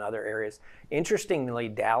Panhandle and other areas. Interestingly,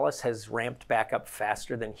 Dallas has ramped back up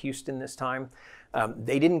faster than Houston this time.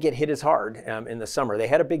 They didn't get hit as hard in the summer. They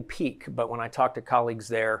had a big peak, but when I talked to colleagues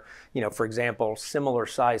there, for example, similar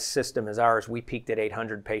size system as ours, we peaked at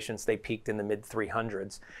 800 patients. They peaked in the mid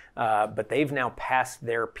 300s, but they've now passed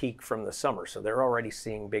their peak from the summer, so they're already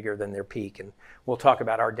seeing bigger than their peak, and we'll talk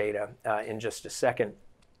about our data in just a second.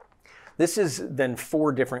 This is then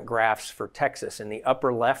 4 different graphs for Texas. In the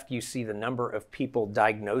upper left, you see the number of people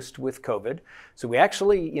diagnosed with COVID. So we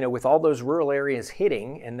actually, with all those rural areas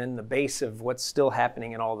hitting, and then the base of what's still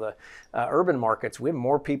happening in all the urban markets, we have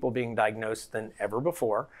more people being diagnosed than ever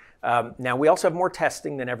before. Now, we also have more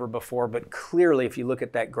testing than ever before, but clearly, if you look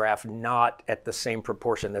at that graph, not at the same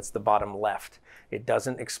proportion. That's the bottom left. It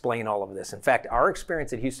doesn't explain all of this. In fact, our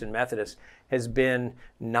experience at Houston Methodist has been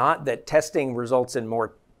not that testing results in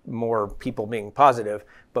more people being positive,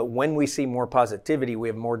 but when we see more positivity, we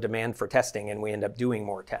have more demand for testing and we end up doing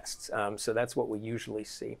more tests. So that's what we usually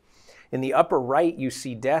see. In the upper right, you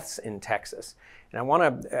see deaths in Texas. And I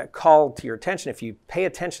want to call to your attention, if you pay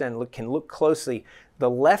attention and can look closely, the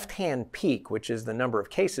left-hand peak, which is the number of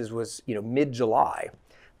cases, was mid-July.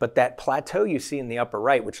 But that plateau you see in the upper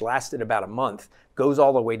right, which lasted about a month, goes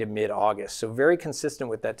all the way to mid-August. So very consistent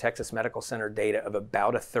with that Texas Medical Center data of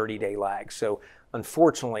about a 30-day lag. So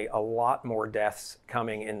unfortunately, a lot more deaths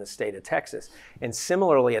coming in the state of Texas. And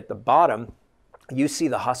similarly, at the bottom, you see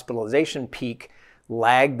the hospitalization peak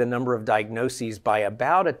lagged the number of diagnoses by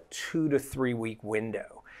about a 2 to 3 week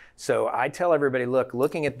window. So I tell everybody,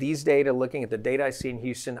 looking at these data, looking at the data I see in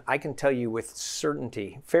Houston, I can tell you with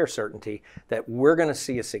certainty, fair certainty, that we're going to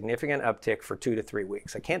see a significant uptick for 2 to 3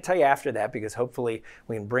 weeks. I can't tell you after that because hopefully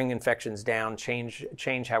we can bring infections down, change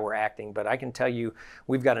how we're acting. But I can tell you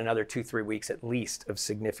we've got another 2-3 weeks at least of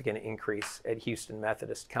significant increase at Houston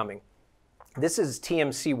Methodist coming. This is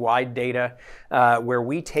TMC-wide data where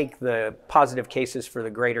we take the positive cases for the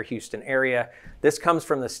greater Houston area. This comes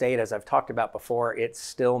from the state, as I've talked about before. It's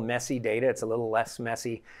still messy data. It's a little less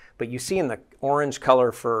messy. But you see in the orange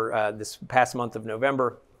color for this past month of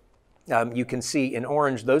November, you can see in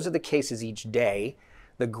orange, those are the cases each day.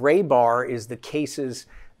 The gray bar is the cases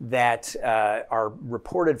that are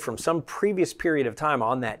reported from some previous period of time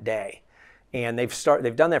on that day. And they've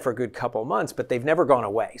done that for a good couple months, but they've never gone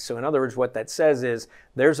away. So in other words, what that says is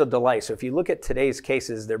there's a delay. So if you look at today's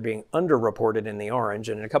cases, they're being underreported in the orange,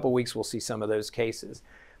 and in a couple weeks we'll see some of those cases.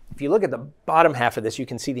 If you look at the bottom half of this, you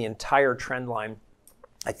can see the entire trend line.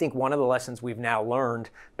 I think one of the lessons we've now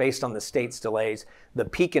learned based on the state's delays, the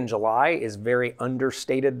peak in July is very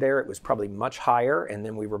understated there. It was probably much higher, and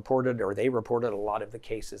then they reported a lot of the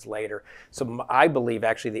cases later. So I believe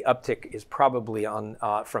actually the uptick is probably on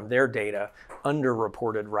from their data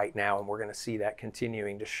underreported right now, and we're going to see that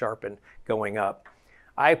continuing to sharpen going up.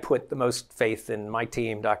 I put the most faith in my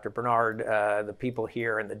team, Dr. Bernard, the people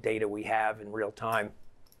here, and the data we have in real time.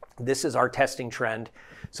 This is our testing trend.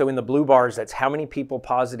 So in the blue bars, that's how many people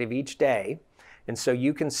positive each day. And so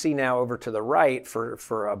you can see now over to the right,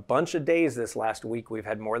 for a bunch of days this last week, we've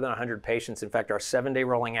had more than 100 patients. In fact, our 7-day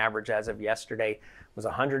rolling average as of yesterday was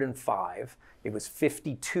 105. It was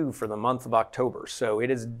 52 for the month of October. So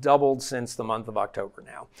it has doubled since the month of October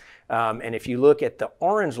now. And if you look at the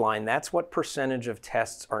orange line, that's what percentage of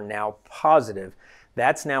tests are now positive.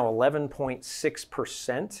 That's now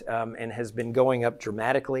 11.6% and has been going up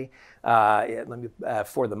dramatically.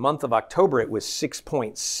 For the month of October, it was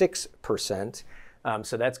 6.6%.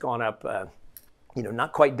 So that's gone up,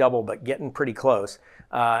 not quite double, but getting pretty close.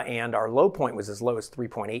 and our low point was as low as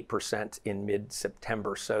 3.8% in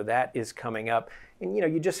mid-September. So that is coming up. And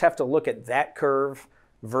you just have to look at that curve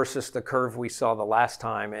versus the curve we saw the last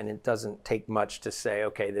time, and it doesn't take much to say,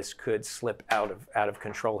 okay, this could slip out of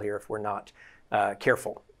control here if we're not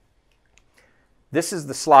careful. This is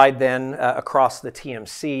the slide then across the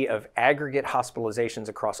TMC of aggregate hospitalizations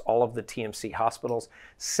across all of the TMC hospitals.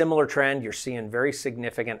 Similar trend, you're seeing very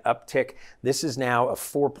significant uptick. This is now a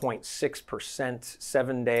 4.6%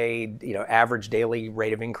 7-day average daily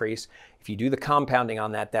rate of increase. If you do the compounding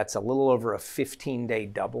on that, that's a little over a 15-day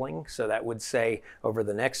doubling. So that would say over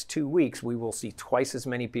the next 2 weeks, we will see twice as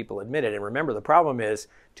many people admitted. And remember, the problem is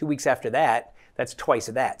 2 weeks after that, that's twice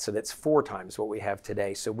of that. So that's 4 times what we have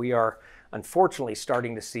today. So we are unfortunately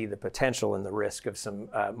starting to see the potential and the risk of some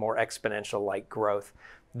more exponential-like growth.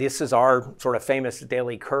 This is our sort of famous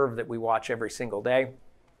daily curve that we watch every single day.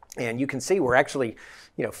 And you can see we're actually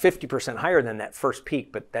 50% higher than that first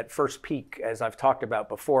peak. But that first peak, as I've talked about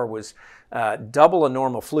before, was double a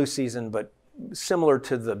normal flu season, but similar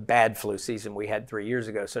to the bad flu season we had 3 years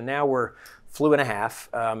ago. So now we're flu and a half,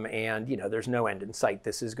 and there's no end in sight.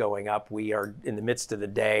 This is going up. We are in the midst of the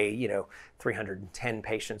day, 310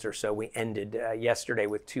 patients or so. We ended yesterday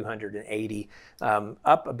with 280,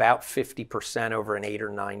 up about 50% over an 8 or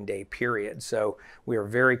 9 day period. So we are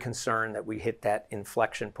very concerned that we hit that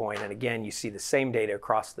inflection point. And again, you see the same data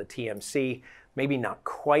across the TMC, maybe not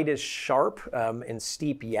quite as sharp and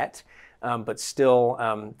steep yet. But still,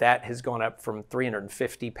 that has gone up from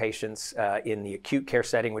 350 patients in the acute care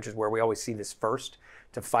setting, which is where we always see this first,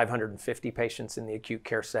 to 550 patients in the acute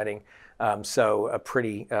care setting. So a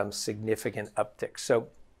pretty significant uptick. So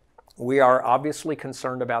we are obviously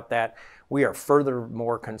concerned about that. We are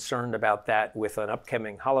furthermore concerned about that with an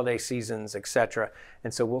upcoming holiday seasons, et cetera.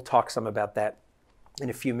 And so we'll talk some about that in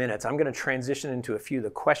a few minutes. I'm going to transition into a few of the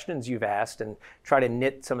questions you've asked and try to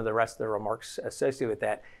knit some of the rest of the remarks associated with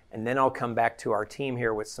that. And then I'll come back to our team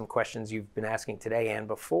here with some questions you've been asking today and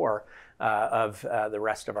before of the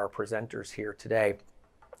rest of our presenters here today.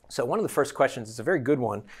 So one of the first questions, is a very good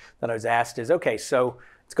one that I was asked, is, okay, so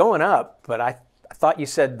it's going up, but I thought you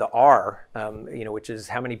said the R, which is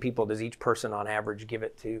how many people does each person on average give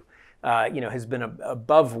it to, has been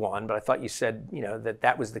above 1, but I thought you said,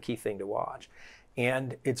 that was the key thing to watch.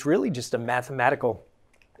 And it's really just a mathematical,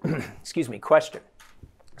 question.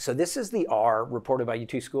 So this is the R reported by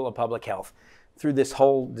UT School of Public Health through this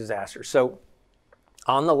whole disaster. So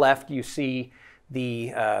on the left, you see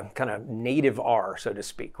the kind of native R, so to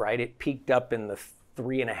speak, right? It peaked up in the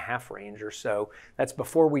 3.5 range or so. That's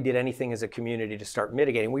before we did anything as a community to start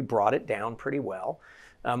mitigating. We brought it down pretty well.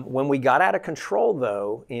 When we got out of control,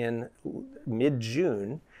 though, in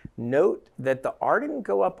mid-June, note that the R didn't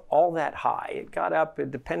go up all that high. It got up,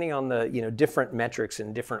 depending on the different metrics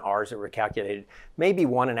and different R's that were calculated, maybe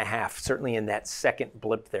 1.5, certainly in that second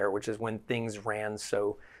blip there, which is when things ran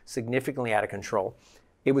so significantly out of control.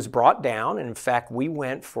 It was brought down, and in fact, we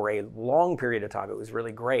went for a long period of time. It was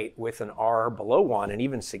really great with an R below 1 and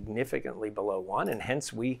even significantly below 1, and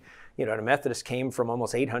hence we, at a Methodist, came from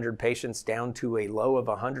almost 800 patients down to a low of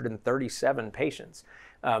 137 patients.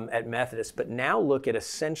 At Methodist. But now look at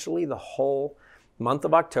essentially the whole month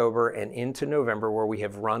of October and into November, where we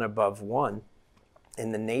have run above 1.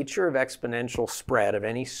 And the nature of exponential spread of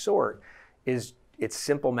any sort is, it's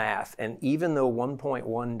simple math. And even though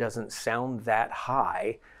 1.1 doesn't sound that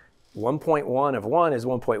high, 1.1 of 1 is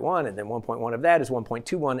 1.1, and then 1.1 of that is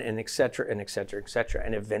 1.21, and et cetera, and et cetera, et cetera.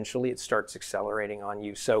 And eventually it starts accelerating on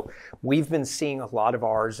you. So we've been seeing a lot of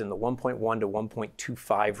R's in the 1.1 to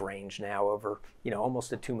 1.25 range now over,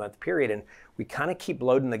 almost a 2-month period. And we kind of keep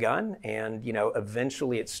loading the gun, and,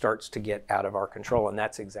 eventually it starts to get out of our control. And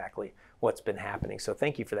that's exactly what's been happening. So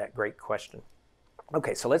thank you for that great question.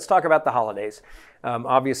 Okay, so let's talk about the holidays.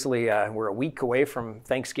 Obviously, we're a week away from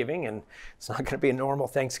Thanksgiving, and it's not going to be a normal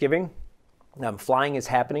Thanksgiving. Flying is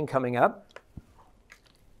happening coming up.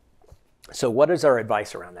 So what is our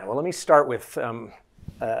advice around that? Well, let me start with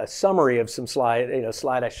a summary of some slide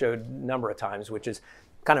I showed a number of times, which is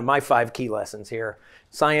kind of my 5 key lessons here.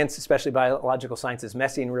 Science, especially biological science, is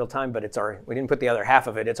messy in real time, but we didn't put the other half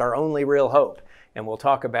of it. It's our only real hope. And we'll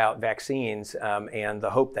talk about vaccines and the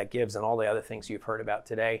hope that gives and all the other things you've heard about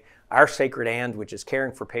today. Our sacred and, which is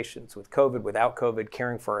caring for patients with COVID, without COVID,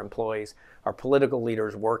 caring for our employees, our political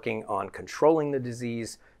leaders working on controlling the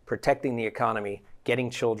disease, protecting the economy, getting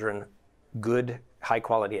children good,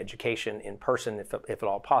 high-quality education in person, if at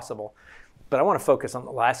all possible. But I want to focus on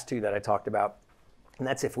the last 2 that I talked about. And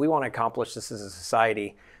that's, if we want to accomplish this as a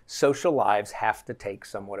society, social lives have to take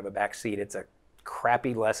somewhat of a backseat. It's a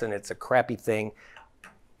crappy lesson. It's a crappy thing.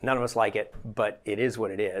 None of us like it, but it is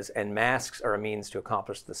what it is. And masks are a means to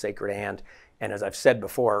accomplish the sacred end. And as I've said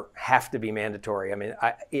before, have to be mandatory. I mean,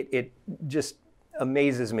 it just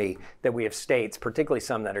amazes me that we have states, particularly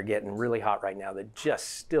some that are getting really hot right now, that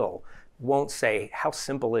just still won't say how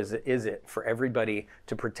simple is it for everybody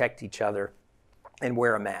to protect each other and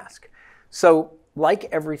wear a mask. So like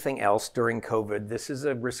everything else during COVID, this is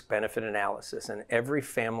a risk-benefit analysis, and every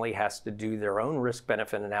family has to do their own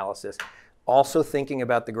risk-benefit analysis, also thinking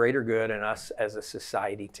about the greater good and us as a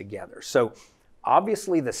society together. So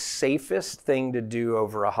obviously the safest thing to do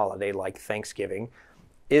over a holiday like Thanksgiving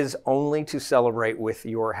is only to celebrate with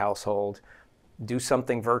your household. Do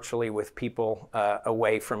something virtually with people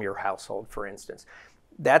away from your household, for instance.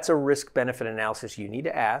 That's a risk-benefit analysis you need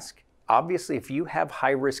to ask. Obviously, if you have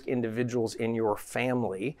high-risk individuals in your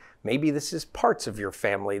family, maybe this is parts of your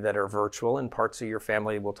family that are virtual and parts of your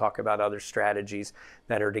family, we'll talk about other strategies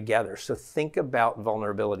that are together. So think about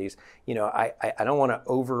vulnerabilities. You know, I don't want to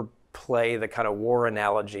overplay the kind of war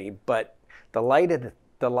analogy, but the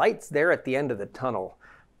light's there at the end of the tunnel.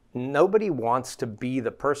 Nobody wants to be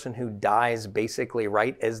the person who dies basically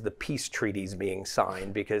right as the peace treaty's being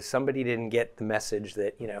signed because somebody didn't get the message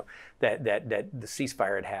that, you know, that the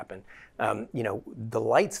ceasefire had happened. You know, the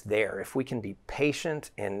light's there. If we can be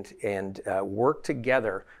patient and work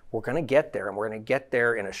together, we're going to get there, and we're going to get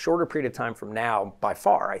there in a shorter period of time from now, by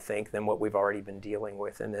far, I think, than what we've already been dealing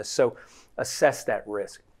with in this. So assess that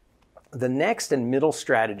risk. The next and middle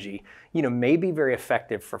strategy, you know, may be very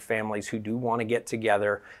effective for families who do want to get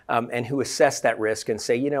together and who assess that risk and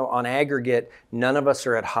say, you know, on aggregate, none of us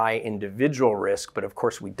are at high individual risk, but of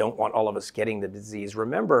course we don't want all of us getting the disease.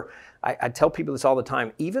 Remember, I tell people this all the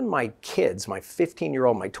time, even my kids, my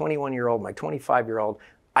 15-year-old, my 21-year-old, my 25-year-old,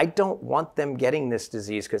 I don't want them getting this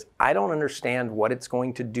disease because I don't understand what it's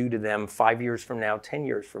going to do to them 5 years from now, 10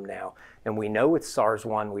 years from now. And we know with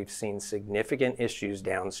SARS-1, we've seen significant issues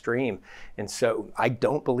downstream. And so I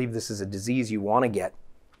don't believe this is a disease you want to get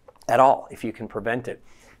at all if you can prevent it.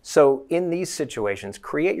 So in these situations,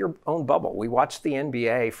 create your own bubble. We watched the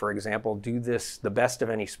NBA, for example, do this, the best of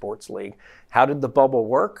any sports league. How did the bubble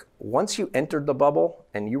work? Once you entered the bubble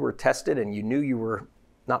and you were tested and you knew you were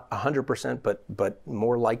not 100%, but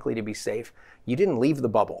more likely to be safe, you didn't leave the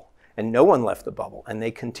bubble. And no one left the bubble, and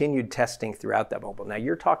they continued testing throughout that bubble. Now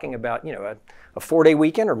you're talking about, you know, a 4-day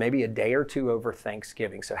weekend or maybe a day or two over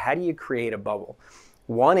Thanksgiving. So how do you create a bubble?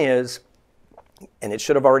 One is, and it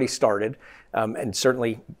should have already started, and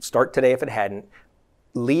certainly start today if it hadn't,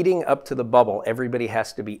 leading up to the bubble, everybody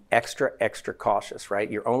has to be extra cautious,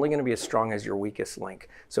 right? You're only going to be as strong as your weakest link.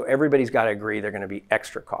 So everybody's got to agree they're going to be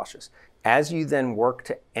extra cautious. As you then work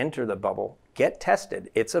to enter the bubble, get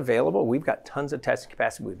tested. It's available. We've got tons of testing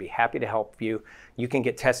capacity. We'd be happy to help you. You can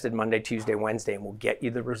get tested Monday, Tuesday, Wednesday, and we'll get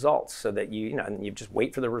you the results so that you know, and you just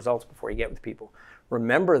wait for the results before you get with people.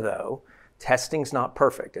 Remember though, testing's not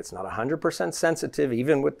perfect. It's not 100% sensitive,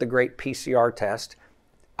 even with the great PCR test.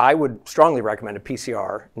 I would strongly recommend a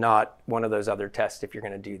PCR, not one of those other tests if you're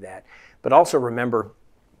going to do that. But also remember,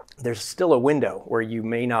 there's still a window where you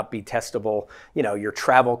may not be testable. You know, your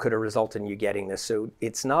travel could have resulted in you getting this. So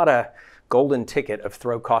it's not a golden ticket of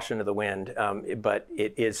throw caution to the wind, but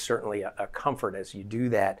it is certainly a comfort as you do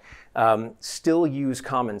that. Still use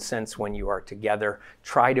common sense when you are together.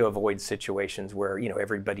 Try to avoid situations where, you know,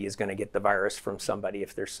 everybody is going to get the virus from somebody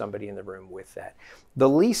if there's somebody in the room with that. The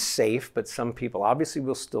least safe, but some people obviously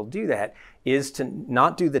will still do that, is to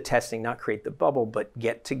not do the testing, not create the bubble, but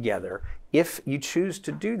get together. If you choose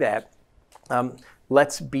to do that,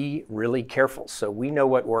 let's be really careful. So we know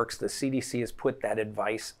what works. The CDC has put that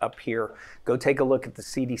advice up here. Go take a look at the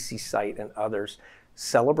CDC site and others.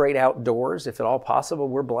 Celebrate outdoors if at all possible.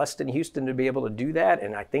 We're blessed in Houston to be able to do that.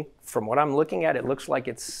 And I think from what I'm looking at, it looks like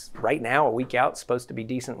it's right now, a week out, supposed to be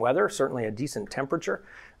decent weather, certainly a decent temperature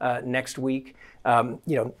next week. You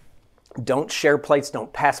know, don't share plates,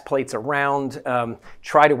 don't pass plates around.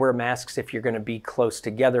 Try to wear masks if you're going to be close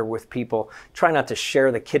together with people. Try not to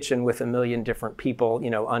share the kitchen with a million different people, you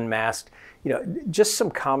know, unmasked. You know, just some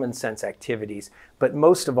common sense activities. But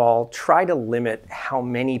most of all, try to limit how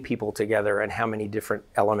many people together and how many different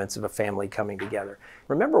elements of a family coming together.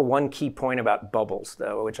 Remember one key point about bubbles,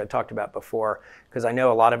 though, which I talked about before, because I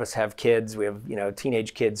know a lot of us have kids. We have, you know,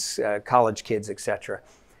 teenage kids, college kids, etc.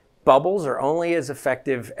 Bubbles are only as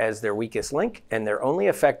effective as their weakest link, and they're only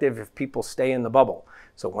effective if people stay in the bubble.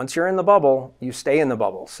 So once you're in the bubble, you stay in the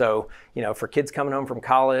bubble. So, you know, for kids coming home from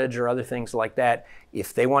college or other things like that,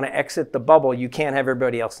 if they want to exit the bubble, you can't have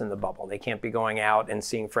everybody else in the bubble. They can't be going out and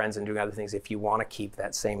seeing friends and doing other things if you want to keep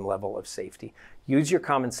that same level of safety. Use your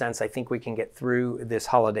common sense. I think we can get through this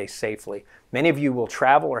holiday safely. Many of you will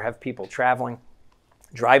travel or have people traveling.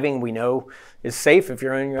 Driving, we know, is safe. If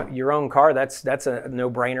you're in your own car, that's a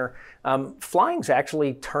no-brainer. Flying's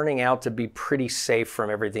actually turning out to be pretty safe from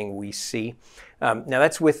everything we see. Now,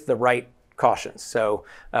 that's with the right cautions. So,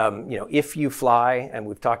 if you fly, and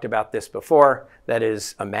we've talked about this before, that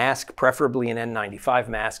is a mask, preferably an N95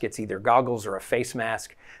 mask. It's either goggles or a face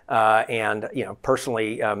mask. And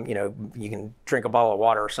personally, you can drink a bottle of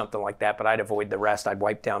water or something like that, but I'd avoid the rest. I'd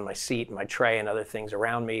wipe down my seat and my tray and other things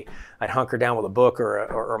around me. I'd hunker down with a book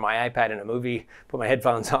or my iPad in a movie, put my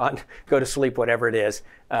headphones on, go to sleep, whatever it is,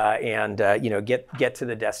 and get to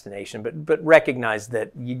the destination. But recognize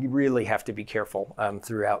that you really have to be careful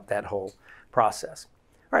throughout that whole process.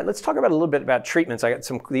 All right, let's talk about a little bit about treatments.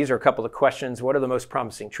 These are a couple of questions. What are the most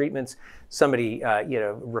promising treatments? Somebody,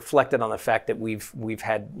 reflected on the fact that we've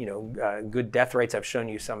had, good death rates. I've shown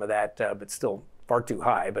you some of that, but still far too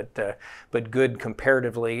high, but good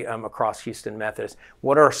comparatively across Houston Methodist.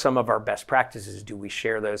 What are some of our best practices? Do we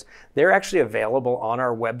share those? They're actually available on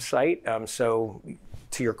our website. So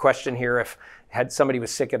to your question here, if somebody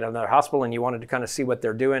was sick at another hospital and you wanted to kind of see what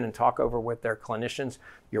they're doing and talk over with their clinicians,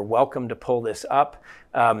 you're welcome to pull this up.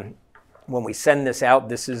 When we send this out,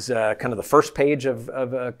 this is kind of the first page of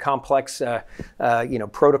a complex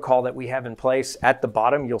protocol that we have in place. At the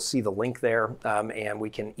bottom, you'll see the link there, and we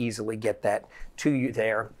can easily get that to you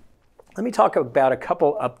there. Let me talk about a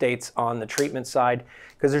couple updates on the treatment side,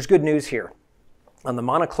 because there's good news here. On the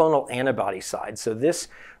monoclonal antibody side, so this,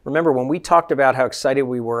 remember when we talked about how excited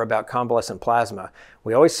we were about convalescent plasma,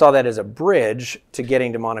 we always saw that as a bridge to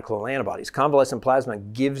getting to monoclonal antibodies. Convalescent plasma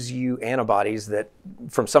gives you antibodies that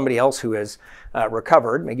from somebody else who has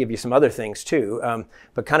recovered, may give you some other things too,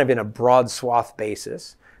 but kind of in a broad swath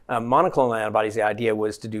basis. Monoclonal antibodies, the idea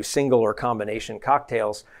was to do single or combination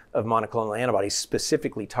cocktails of monoclonal antibodies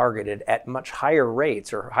specifically targeted at much higher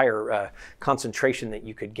rates or higher concentration that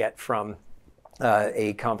you could get from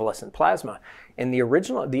a convalescent plasma. And the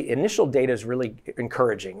initial data is really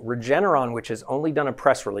encouraging. Regeneron, which has only done a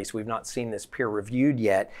press release, we've not seen this peer reviewed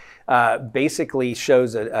yet, basically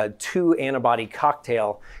shows a 2 antibody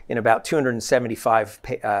cocktail in about 275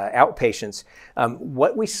 outpatients.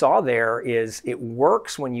 What we saw there is it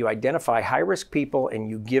works when you identify high-risk people and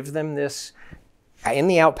you give them this in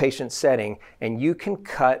the outpatient setting, and you can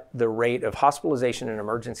cut the rate of hospitalization and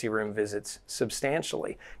emergency room visits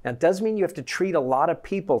substantially. Now, it does mean you have to treat a lot of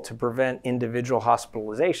people to prevent individual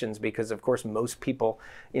hospitalizations because, of course, most people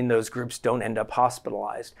in those groups don't end up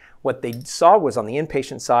hospitalized. What they saw was on the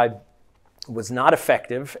inpatient side was not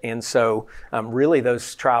effective, and so really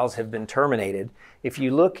those trials have been terminated. If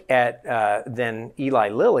you look at then Eli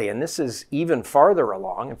Lilly, and this is even farther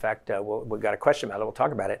along, in fact, we've got a question about it, we'll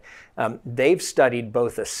talk about it. They've studied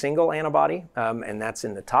both a single antibody, and that's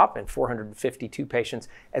in the top, in 452 patients,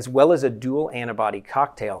 as well as a dual antibody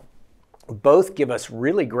cocktail. Both give us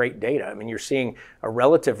really great data. I mean, you're seeing a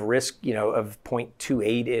relative risk, of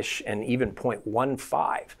 0.28-ish and even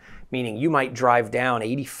 0.15, meaning you might drive down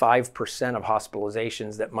 85% of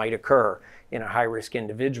hospitalizations that might occur in a high-risk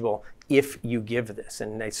individual if you give this.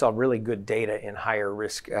 And they saw really good data in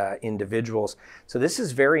higher-risk individuals. So this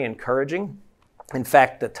is very encouraging. In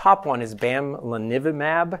fact, the top one is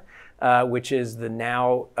bamlanivimab, which is the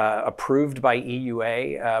now approved by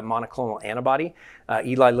EUA monoclonal antibody.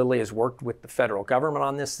 Eli Lilly has worked with the federal government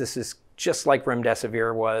on this. This is just like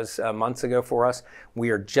remdesivir was months ago for us. We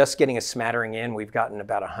are just getting a smattering in. We've gotten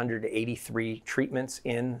about 183 treatments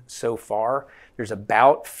in so far. There's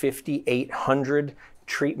about 5,800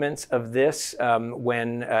 treatments of this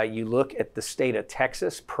when you look at the state of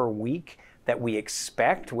Texas per week that we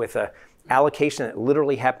expect, with a allocation that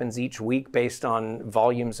literally happens each week based on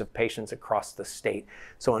volumes of patients across the state.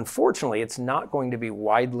 So unfortunately, it's not going to be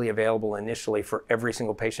widely available initially for every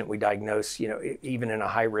single patient we diagnose, even in a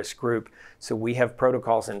high-risk group. So we have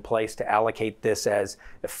protocols in place to allocate this as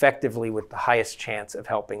effectively with the highest chance of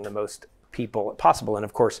helping the most people possible. And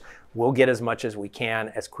of course, we'll get as much as we can,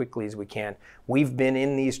 as quickly as we can. We've been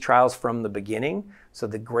in these trials from the beginning. So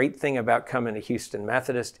the great thing about coming to Houston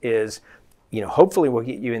Methodist is, hopefully we'll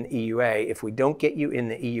get you in the EUA. If we don't get you in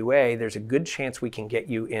the EUA, there's a good chance we can get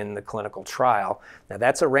you in the clinical trial. Now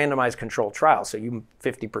that's a randomized controlled trial, so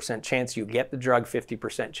 50% chance you get the drug,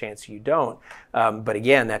 50% chance you don't. But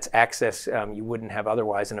again, that's access you wouldn't have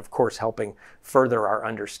otherwise, and of course helping further our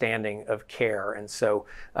understanding of care. And so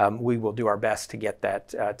we will do our best to get that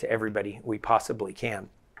to everybody we possibly can.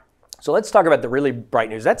 So let's talk about the really bright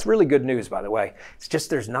news. That's really good news, by the way. It's just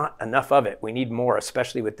there's not enough of it. We need more,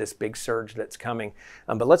 especially with this big surge that's coming.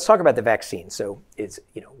 But let's talk about the vaccine. So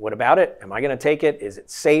what about it? Am I going to take it? Is it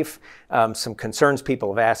safe? Some concerns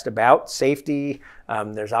people have asked about safety.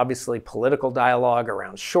 There's obviously political dialogue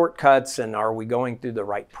around shortcuts and are we going through the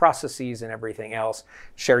right processes and everything else.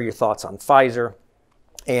 Share your thoughts on Pfizer.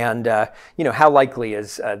 And, how likely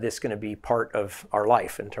is this going to be part of our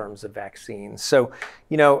life in terms of vaccines? So,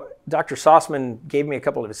 Dr. Sossman gave me a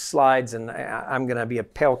couple of his slides, and I'm going to be a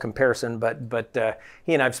pale comparison, but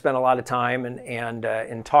he and I have spent a lot of time and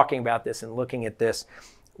in talking about this and looking at this.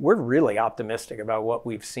 We're really optimistic about what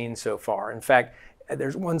we've seen so far. In fact,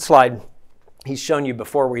 there's one slide he's shown you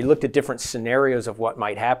before where he looked at different scenarios of what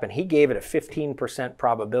might happen. He gave it a 15%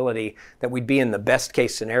 probability that we'd be in the best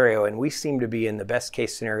case scenario, and we seem to be in the best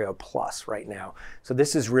case scenario plus right now. So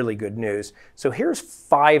this is really good news. So here's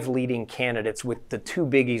 5 leading candidates with the 2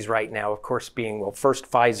 biggies right now, of course being, well,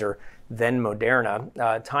 first Pfizer, then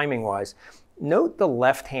Moderna, timing-wise. Note the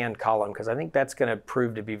left-hand column, because I think that's going to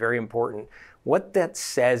prove to be very important. What that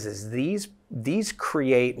says is these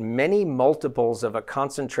create many multiples of a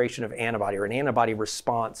concentration of antibody or an antibody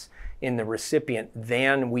response in the recipient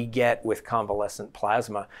than we get with convalescent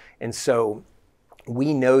plasma. And so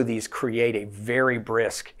we know these create a very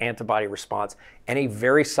brisk antibody response and a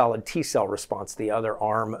very solid T-cell response, the other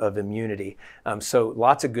arm of immunity. So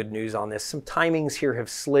lots of good news on this. Some timings here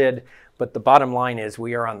have slid, but the bottom line is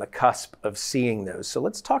we are on the cusp of seeing those. So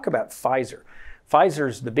let's talk about Pfizer.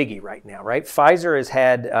 Pfizer's the biggie right now, right? Pfizer has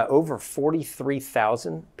had over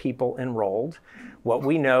 43,000 people enrolled. What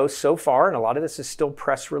we know so far, and a lot of this is still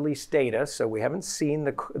press release data, so we haven't seen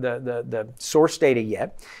the source data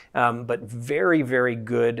yet, but very, very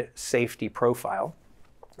good safety profile.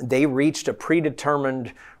 They reached a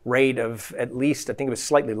predetermined rate of at least, I think it was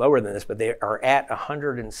slightly lower than this, but they are at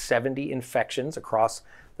 170 infections across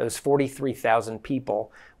those 43,000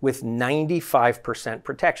 people with 95%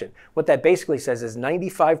 protection. What that basically says is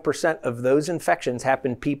 95% of those infections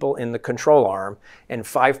happened people in the control arm, and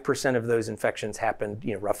 5% of those infections happened,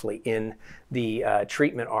 roughly in the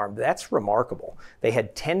treatment arm. That's remarkable. They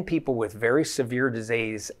had 10 people with very severe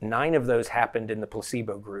disease. 9 of those happened in the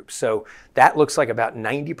placebo group. So that looks like about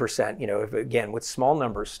 90%, again, with small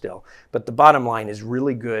numbers still. But the bottom line is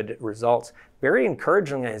really good results. Very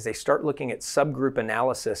encouraging as they start looking at subgroup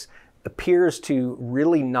analysis, appears to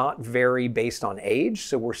really not vary based on age.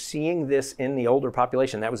 So we're seeing this in the older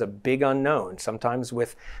population. That was a big unknown. Sometimes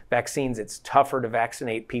with vaccines, it's tougher to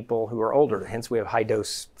vaccinate people who are older. Hence, we have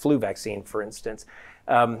high-dose flu vaccine, for instance.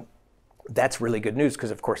 That's really good news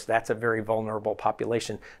because, of course, that's a very vulnerable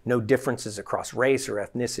population. No differences across race or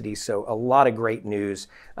ethnicity. So a lot of great news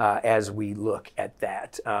as we look at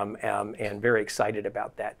that and very excited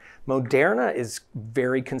about that. Moderna is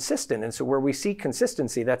very consistent. And so where we see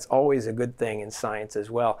consistency, that's always a good thing in science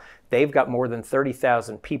as well. They've got more than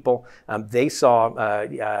 30,000 people. They saw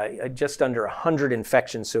just under 100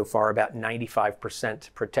 infections so far, about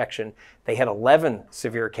 95% protection. They had 11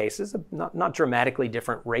 severe cases, not dramatically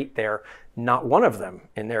different rate there. Not one of them,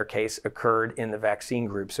 in their case, occurred in the vaccine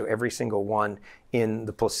group, so every single one in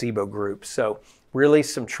the placebo group. So really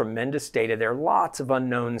some tremendous data there. Lots of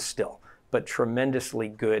unknowns still, but tremendously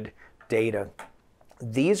good data.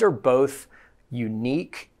 These are both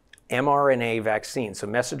unique mRNA vaccines, so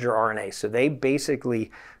messenger RNA. So they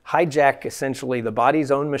basically hijack essentially the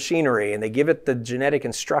body's own machinery and they give it the genetic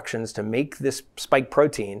instructions to make this spike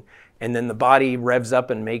protein, and then the body revs up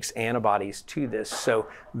and makes antibodies to this. So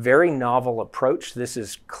very novel approach. This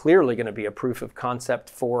is clearly going to be a proof of concept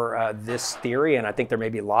for this theory, and I think there may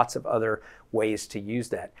be lots of other ways to use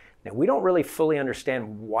that. Now, we don't really fully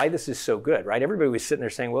understand why this is so good, right? Everybody was sitting there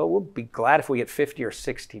saying, well, we'll be glad if we get 50 or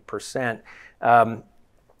 60%.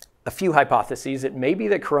 A few hypotheses. It may be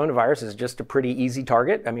that coronavirus is just a pretty easy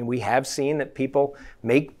target. I mean, we have seen that people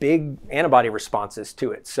make big antibody responses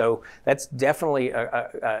to it. So that's definitely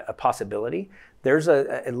a possibility. There's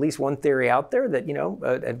at least one theory out there that,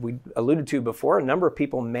 as we alluded to before, a number of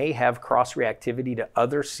people may have cross-reactivity to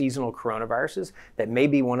other seasonal coronaviruses. That may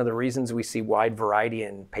be one of the reasons we see wide variety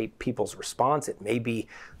in people's response. It may be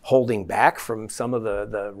holding back from some of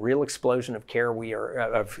the real explosion of care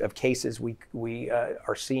of cases we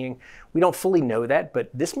are seeing. We don't fully know that, but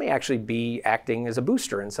this may actually be acting as a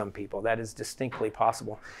booster in some people. That is distinctly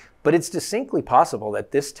possible. But it's distinctly possible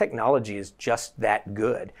that this technology is just that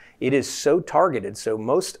good. It is so targeted. So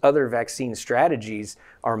most other vaccine strategies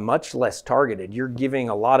are much less targeted. You're giving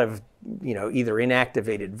a lot of either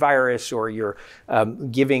inactivated virus, or you're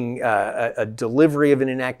giving a delivery of an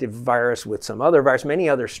inactive virus with some other virus, many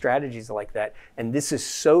other strategies like that. And this is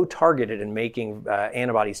so targeted in making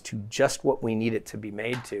antibodies to just what we need it to be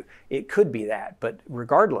made to. It could be that, but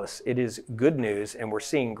regardless, it is good news, and we're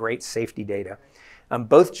seeing great safety data.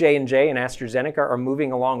 Both J&J and AstraZeneca are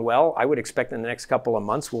moving along well. I would expect in the next couple of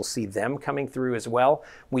months we'll see them coming through as well.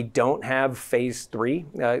 We don't have phase 3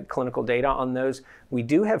 clinical data on those. We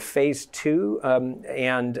do have phase 2,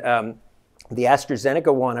 and the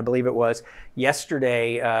AstraZeneca one, I believe it was,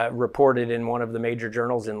 yesterday reported in one of the major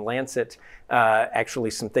journals in Lancet,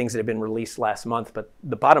 actually some things that had been released last month. But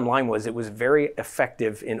the bottom line was it was very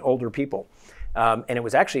effective in older people. And it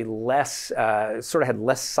was actually less, sort of had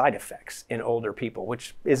less side effects in older people,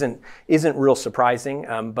 which isn't real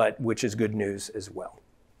surprising, but which is good news as well.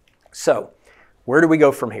 So where do we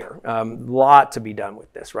go from here? Lot to be done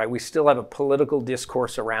with this, right? We still have a political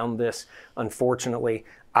discourse around this, unfortunately.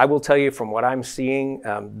 I will tell you from what I'm seeing,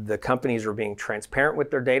 the companies are being transparent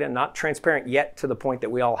with their data, not transparent yet to the point that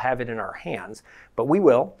we all have it in our hands, but we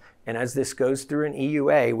will. And as this goes through an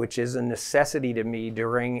EUA, which is a necessity to me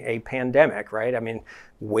during a pandemic, right? I mean,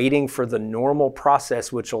 waiting for the normal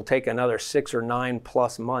process, which will take another 6 or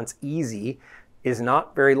 9+ months easy, is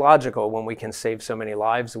not very logical when we can save so many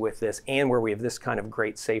lives with this, and where we have this kind of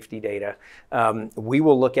great safety data. We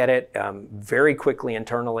will look at it very quickly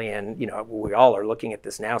internally, and we all are looking at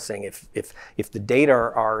this now, saying if the data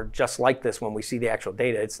are just like this when we see the actual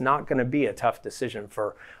data, it's not going to be a tough decision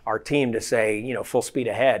for our team to say, full speed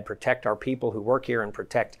ahead, protect our people who work here and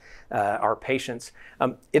protect our patients.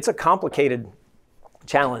 It's a complicated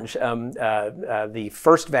challenge. The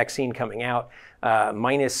first vaccine coming out,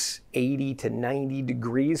 minus 80 to 90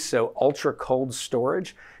 degrees, so ultra cold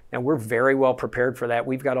storage. And we're very well prepared for that.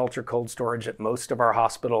 We've got ultra cold storage at most of our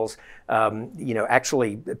hospitals.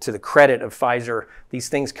 Actually, to the credit of Pfizer, these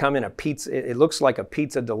things come in a pizza. It looks like a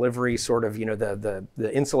pizza delivery, sort of,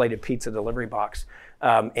 the insulated pizza delivery box.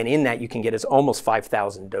 And in that, you can get almost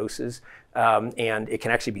 5,000 doses. And it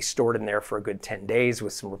can actually be stored in there for a good 10 days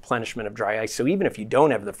with some replenishment of dry ice. So even if you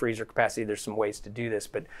don't have the freezer capacity, there's some ways to do this,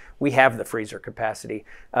 but we have the freezer capacity.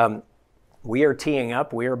 We are teeing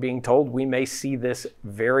up. We are being told we may see this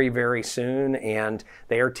very, very soon, and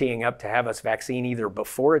they are teeing up to have us vaccine either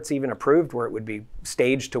before it's even approved, where it would be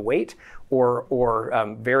staged to wait,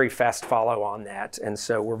 or very fast follow on that. And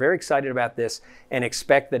so we're very excited about this and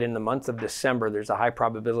expect that in the month of December, there's a high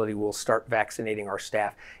probability we'll start vaccinating our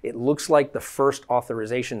staff. It looks like the first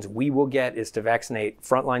authorizations we will get is to vaccinate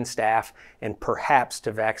frontline staff and perhaps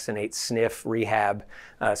to vaccinate SNF, rehab,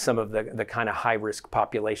 some of the kind of high-risk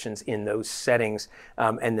populations in those settings,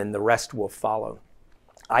 and then the rest will follow.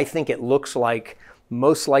 I think it looks like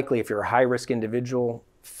most likely if you're a high-risk individual,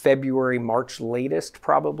 February, March latest,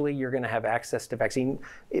 probably you're going to have access to vaccine.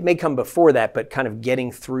 It may come before that, but kind of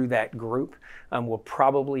getting through that group will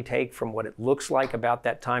probably take, from what it looks like, about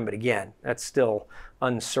that time. But again, that's still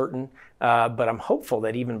uncertain. But I'm hopeful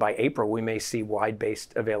that even by April, we may see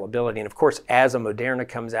wide-based availability. And of course, as a Moderna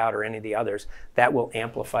comes out or any of the others, that will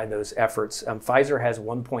amplify those efforts. Pfizer has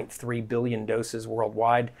 1.3 billion doses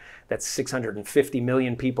worldwide. That's 650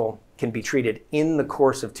 million people can be treated in the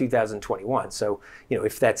course of 2021. So,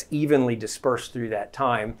 if that's evenly dispersed through that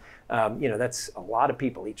time, that's a lot of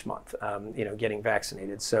people each month, getting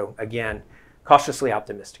vaccinated. So again, cautiously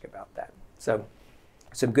optimistic about that. So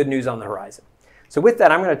some good news on the horizon. So with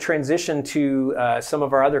that, I'm going to transition to some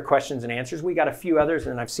of our other questions and answers. We got a few others,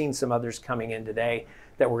 and I've seen some others coming in today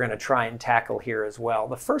that we're going to try and tackle here as well.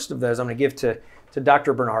 The first of those I'm going to give to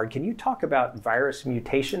Dr. Bernard. Can you talk about virus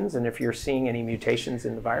mutations and if you're seeing any mutations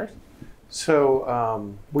in the virus?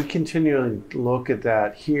 So we continually look at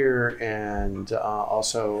that here and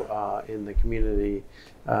also in the community,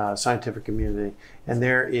 scientific community. And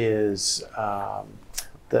there is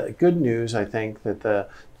the good news, I think, that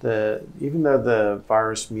even though the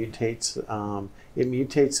virus mutates, it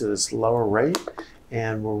mutates at a slower rate,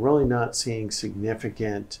 and we're really not seeing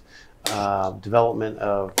significant development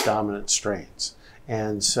of dominant strains.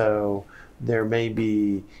 And so there may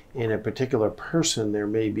be, in a particular person, there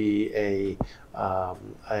may be a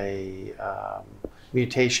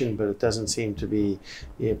mutation, but it doesn't seem to be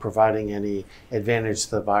providing any advantage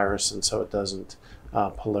to the virus, and so it doesn't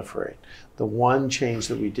proliferate. The one change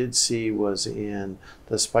that we did see was in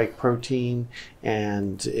the spike protein,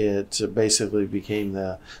 and it basically became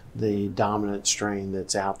the dominant strain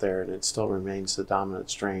that's out there, and it still remains the dominant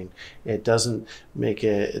strain. It doesn't make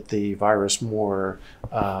the virus more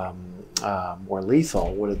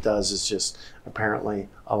lethal. What it does is just apparently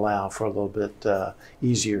allow for a little bit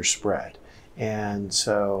easier spread. And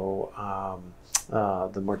so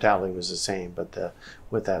the mortality was the same, but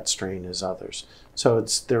with that strain as others. So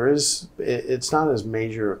it's not as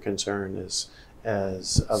major a concern as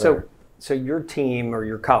other. So your team or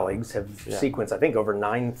your colleagues have sequenced, I think, over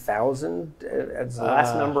 9,000 as the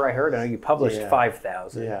last number I heard. I know you published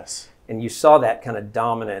 5,000. Yes. And you saw that kind of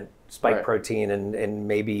dominant spike protein and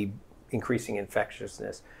maybe increasing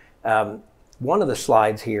infectiousness. One of the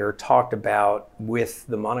slides here talked about, with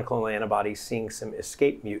the monoclonal antibodies, seeing some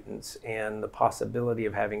escape mutants and the possibility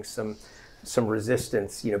of having some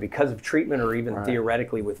resistance, because of treatment, or even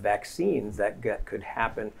theoretically with vaccines that could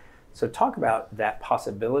happen. So talk about that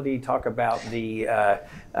possibility. Talk about the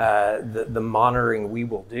monitoring we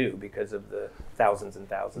will do because of the thousands and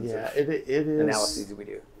thousands of analyses we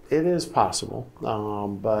do. It is possible,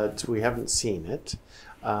 but we haven't seen it.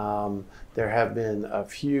 There have been a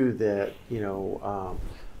few that,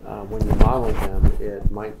 when you model them, it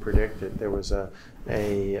might predict it. There was a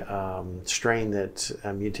strain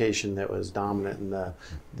a mutation that was dominant in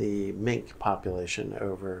the mink population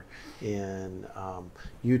over in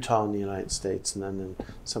Utah in the United States, and then in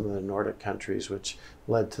some of the Nordic countries, which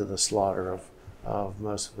led to the slaughter of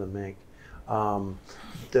most of the mink.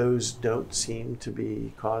 Those don't seem to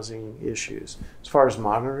be causing issues. As far as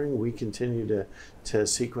monitoring, we continue to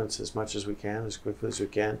sequence as much as we can, as quickly as we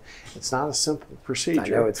can. It's not a simple procedure. I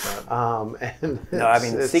know it's not.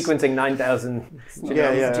 It's sequencing 9,000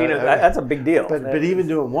 genomes, that's a big deal. But even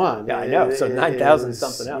doing one. Yeah, I know. So 9,000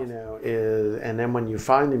 something else. And then when you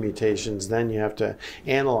find the mutations, then you have to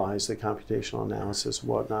analyze the computational analysis and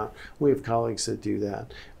whatnot. We have colleagues that do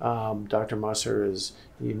that. Dr. Musser is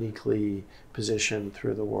uniquely positioned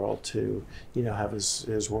through the world to have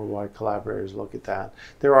his worldwide collaborators look at that.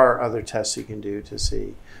 There are other tests you can do to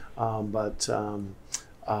see, but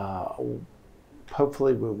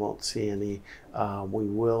hopefully we won't see any. We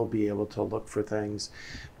will be able to look for things,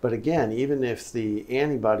 but again, even if the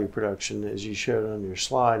antibody production, as you showed on your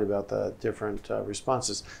slide about the different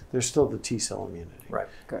responses, there's still the T cell immunity, right?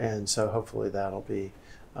 And so hopefully that'll be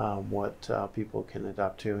what people can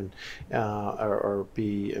adapt to and or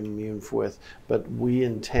be immune with. But we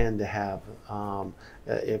intend to have,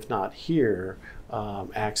 if not here,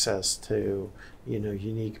 access to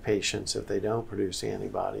unique patients. If they don't produce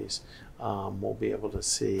antibodies, we'll be able to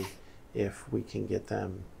see if we can get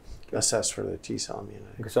them assessed for their T cell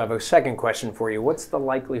immunity. So I have a second question for you. What's the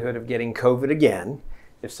likelihood of getting COVID again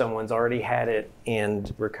if someone's already had it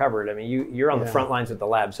and recovered? I mean, you're on the front lines at the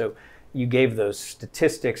lab, so you gave those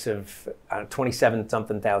statistics of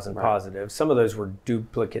 27-something thousand positive. Some of those were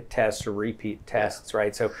duplicate tests or repeat tests,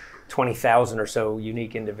 right? So 20,000 or so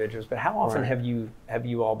unique individuals. But how often have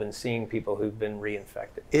you all been seeing people who've been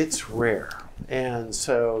reinfected? It's rare, and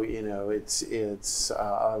so it's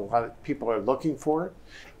a lot of people are looking for it,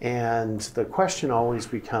 and the question always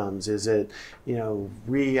becomes: is it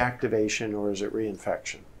reactivation or is it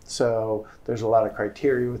reinfection? So there's a lot of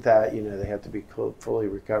criteria with that. They have to be fully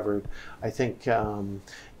recovered. I think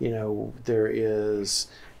there is,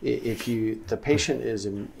 if the patient is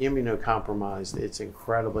immunocompromised, it's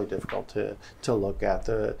incredibly difficult to look at.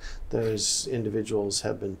 Those individuals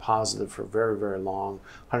have been positive for very, very long,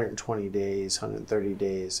 120 days, 130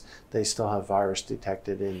 days. They still have virus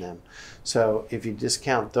detected in them. So if you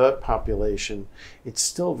discount that population, it's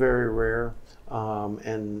still very rare,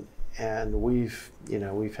 and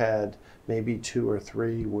we've had maybe 2 or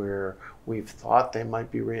 3 where we've thought they might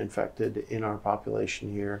be reinfected in our population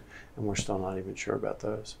here, and we're still not even sure about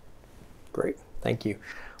those. Great, thank you.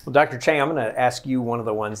 Well, Dr. Chang, I'm going to ask you one of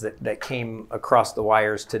the ones that came across the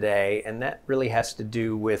wires today, and that really has to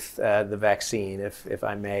do with the vaccine, if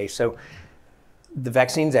I may. So the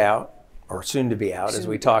vaccine's out, or soon to be out, as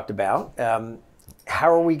we talked about.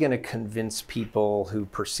 How are we going to convince people who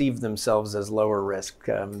perceive themselves as lower risk?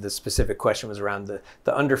 The specific question was around the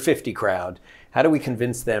under 50 crowd. How do we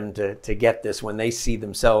convince them to get this when they see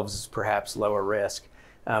themselves as perhaps lower risk?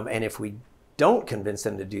 And if we don't convince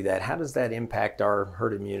them to do that, how does that impact our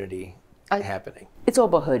herd immunity happening? It's all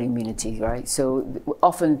about herd immunity, right? So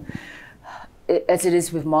often, as it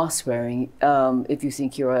is with mask wearing, if you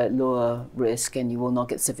think you're at lower risk and you will not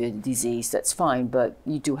get severe disease, that's fine, but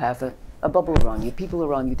you do have a bubble around you, people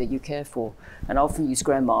around you that you care for, and often use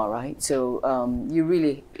grandma, right? So you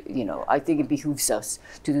really, I think it behooves us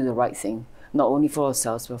to do the right thing, not only for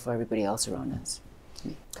ourselves, but for everybody else around us.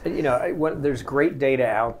 There's great data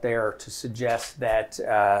out there to suggest that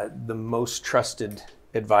the most trusted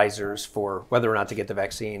advisors for whether or not to get the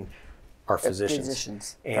vaccine are physicians.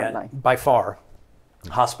 Physicians, and by far.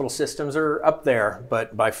 Hospital systems are up there,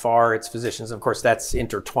 but by far it's physicians. Of course, that's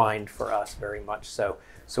intertwined for us very much so.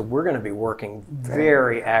 So we're going to be working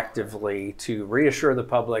very actively to reassure the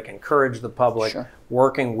public, encourage the public,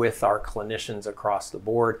 working with our clinicians across the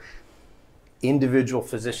board. Individual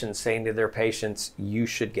physicians saying to their patients, you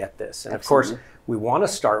should get this. And of course, we want to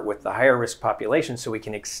start with the higher risk population so we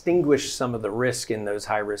can extinguish some of the risk in those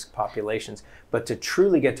high risk populations. But to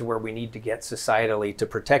truly get to where we need to get societally to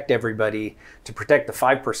protect everybody, to protect the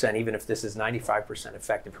 5%, even if this is 95%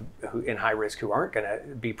 effective in high risk who aren't going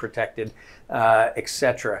to be protected, et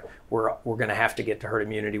cetera, we're going to have to get to herd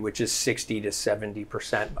immunity, which is 60 to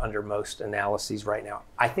 70% under most analyses right now.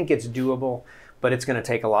 I think it's doable, but it's going to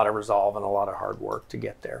take a lot of resolve and a lot of hard work to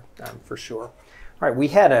get there, for sure. All right, we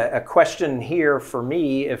had a question here for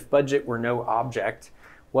me. If budget were no object,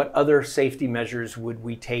 what other safety measures would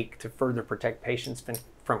we take to further protect patients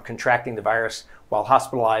from contracting the virus while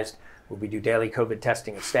hospitalized? Would we do daily COVID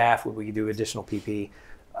testing of staff? Would we do additional PPE?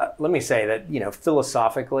 Let me say that,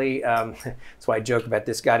 philosophically, that's why I joke about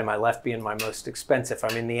this guy to my left being my most expensive.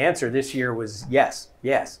 I mean, the answer this year was yes,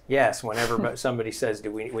 yes, yes. Whenever somebody says,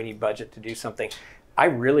 do we need budget to do something? I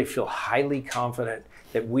really feel highly confident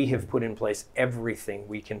that we have put in place everything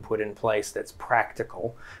we can put in place that's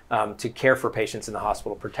practical to care for patients in the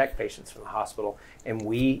hospital, protect patients from the hospital. And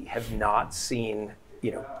we have not seen,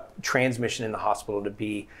 transmission in the hospital to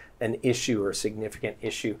be an issue or a significant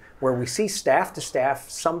issue. Where we see staff to staff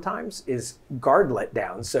sometimes is guard let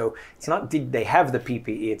down. So it's not did they have the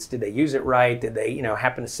PPE, it's did they use it right? Did they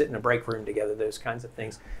happen to sit in a break room together? Those kinds of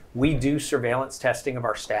things. We do surveillance testing of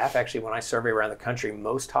our staff. Actually, when I survey around the country,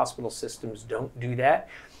 most hospital systems don't do that.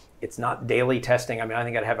 It's not daily testing. I mean, I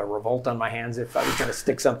think I'd have a revolt on my hands if I was going to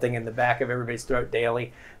stick something in the back of everybody's throat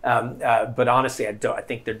daily. But honestly, I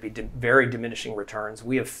think there'd be very diminishing returns.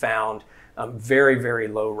 We have found very, very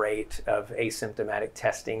low rate of asymptomatic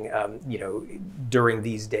testing, during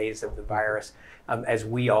these days of the virus, as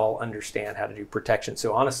we all understand how to do protection.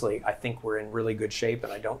 So honestly, I think we're in really good shape,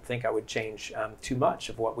 and I don't think I would change too much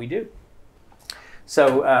of what we do.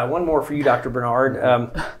 So one more for you, Dr.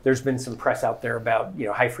 Bernard. There's been some press out there about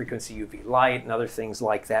high frequency UV light and other things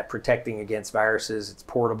like that, protecting against viruses. It's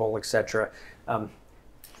portable, etc.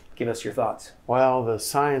 Give us your thoughts. Well, the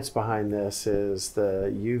science behind this is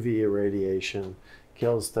the UV irradiation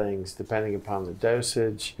kills things depending upon the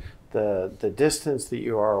dosage, the distance that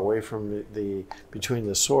you are away from between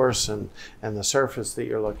the source and the surface that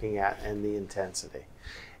you're looking at, and the intensity.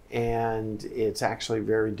 And it's actually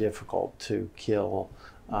very difficult to kill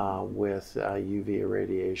with UV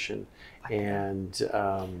irradiation. And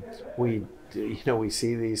we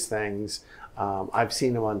see these things. I've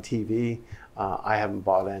seen them on TV. I haven't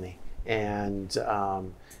bought any, and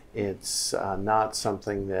it's not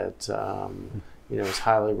something that is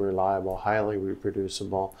highly reliable, highly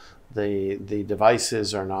reproducible. The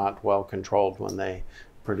devices are not well controlled when they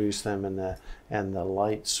produce them, and the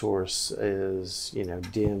light source is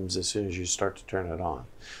dims as soon as you start to turn it on.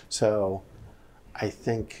 So I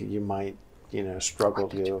think you might struggle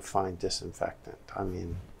to find disinfectant. I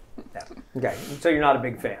mean. Yeah. Okay, so you're not a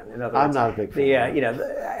big fan. In other words, I'm not a big fan.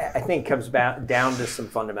 I think it comes down to some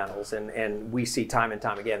fundamentals, and we see time and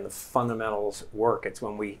time again the fundamentals work. It's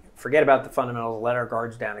when we forget about the fundamentals, let our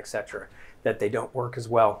guards down, etc., that they don't work as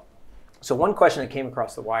well. So one question that came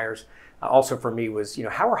across the wires, also for me, was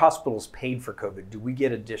how are hospitals paid for COVID? Do we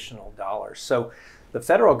get additional dollars? So the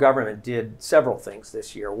federal government did several things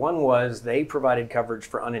this year. One was they provided coverage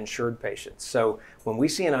for uninsured patients. So when we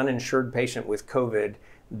see an uninsured patient with COVID,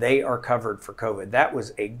 they are covered for COVID. That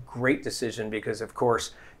was a great decision because, of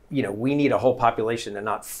course, we need a whole population to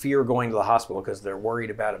not fear going to the hospital because they're worried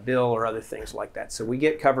about a bill or other things like that. So we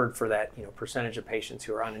get covered for that, percentage of patients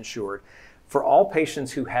who are uninsured. For all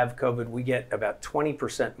patients who have COVID, we get about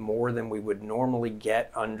 20% more than we would normally get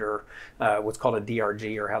under what's called a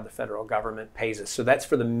DRG, or how the federal government pays us. So that's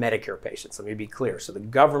for the Medicare patients. Let me be clear. So the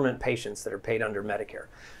government patients that are paid under Medicare.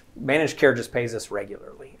 Managed care just pays us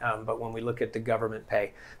regularly, but when we look at the government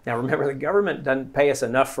pay, now remember, the government doesn't pay us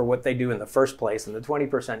enough for what they do in the first place, and the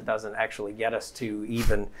 20% doesn't actually get us to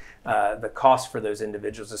even the cost for those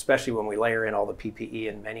individuals, especially when we layer in all the PPE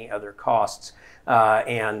and many other costs.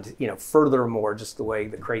 And furthermore, just the way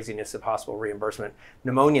the craziness of hospital reimbursement,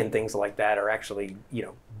 pneumonia and things like that are actually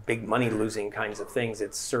big money losing kinds of things.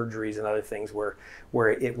 It's surgeries and other things where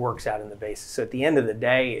it works out in the basis. So at the end of the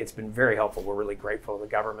day, it's been very helpful. We're really grateful to the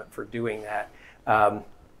government for doing that.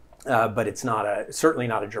 but it's certainly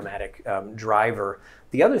not a dramatic driver.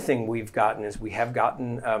 The other thing we've gotten is we have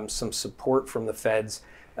gotten some support from the feds.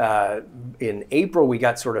 In April, we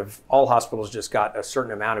got all hospitals just got a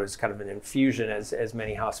certain amount. It was kind of an infusion, as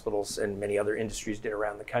many hospitals and many other industries did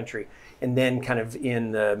around the country. And then kind of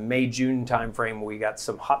in the May-June timeframe, we got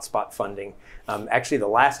some hotspot funding. Actually, the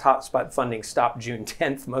last hotspot funding stopped June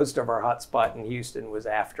 10th. Most of our hotspot in Houston was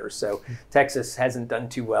after. So Texas hasn't done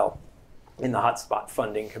too well in the hotspot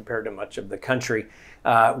funding compared to much of the country.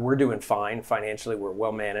 We're doing fine financially. We're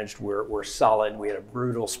well managed. We're solid. We had a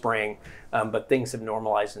brutal spring, but things have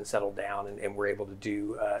normalized and settled down, and we're able to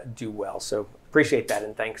do well. So appreciate that,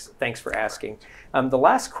 and thanks for asking. The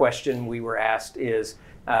last question we were asked is,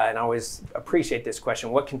 and I always appreciate this question,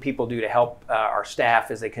 what can people do to help our staff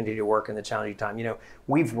as they continue to work in the challenging time? You know,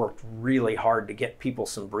 we've worked really hard to get people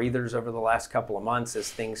some breathers over the last couple of months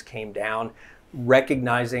as things came down,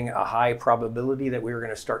 recognizing a high probability that we were going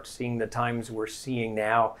to start seeing the times we're seeing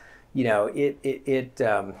now. You know,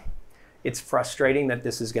 it's frustrating that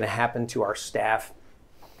this is going to happen to our staff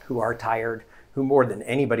who are tired, who more than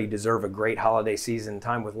anybody deserve a great holiday season,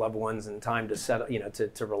 time with loved ones and time to settle, you know,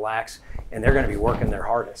 to relax. And they're going to be working their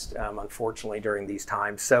hardest, unfortunately, during these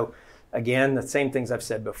times. So again, the same things I've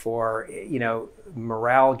said before, you know,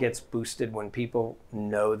 morale gets boosted when people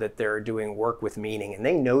know that they're doing work with meaning, and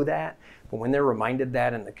they know that. But when they're reminded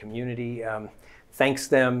that, and the community thanks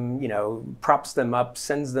them, you know, props them up,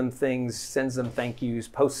 sends them things, sends them thank yous,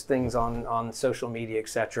 posts things on social media,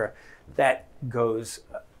 etc., that goes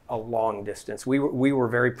a long distance. We were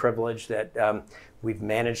very privileged that we've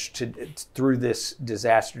managed to, through this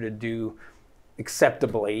disaster, to do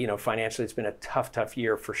acceptably. You know, financially, it's been a tough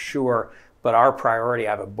year for sure. But our priority,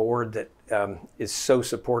 I have a board that is so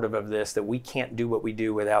supportive of this that we can't do what we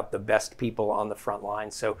do without the best people on the front line.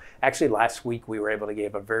 So actually last week we were able to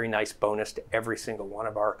give a very nice bonus to every single one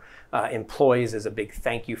of our employees as a big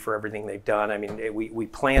thank you for everything they've done. I mean, we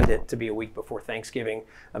planned it to be a week before Thanksgiving.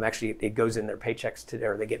 Actually, it goes in their paychecks today,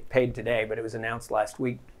 or they get paid today, but it was announced last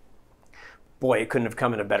week. Boy, it couldn't have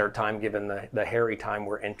come at a better time given the hairy time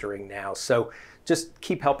we're entering now. So just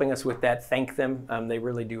keep helping us with that. Thank them. They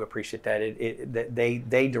really do appreciate that.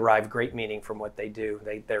 They derive great meaning from what they do.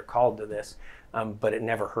 They're called to this, but it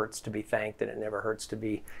never hurts to be thanked, and it never hurts to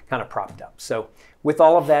be kind of propped up. So with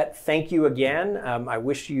all of that, thank you again. I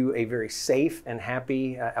wish you a very safe and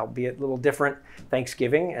happy, albeit a little different,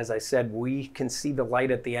 Thanksgiving. As I said, we can see the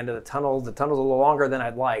light at the end of the tunnel. The tunnel's a little longer than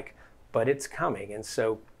I'd like, but it's coming. And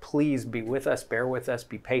so please be with us, bear with us,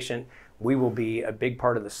 be patient. We will be a big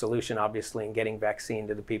part of the solution, obviously, in getting vaccine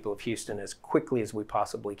to the people of Houston as quickly as we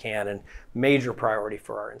possibly can, and major priority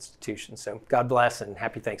for our institution. So God bless and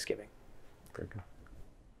happy Thanksgiving. Very good.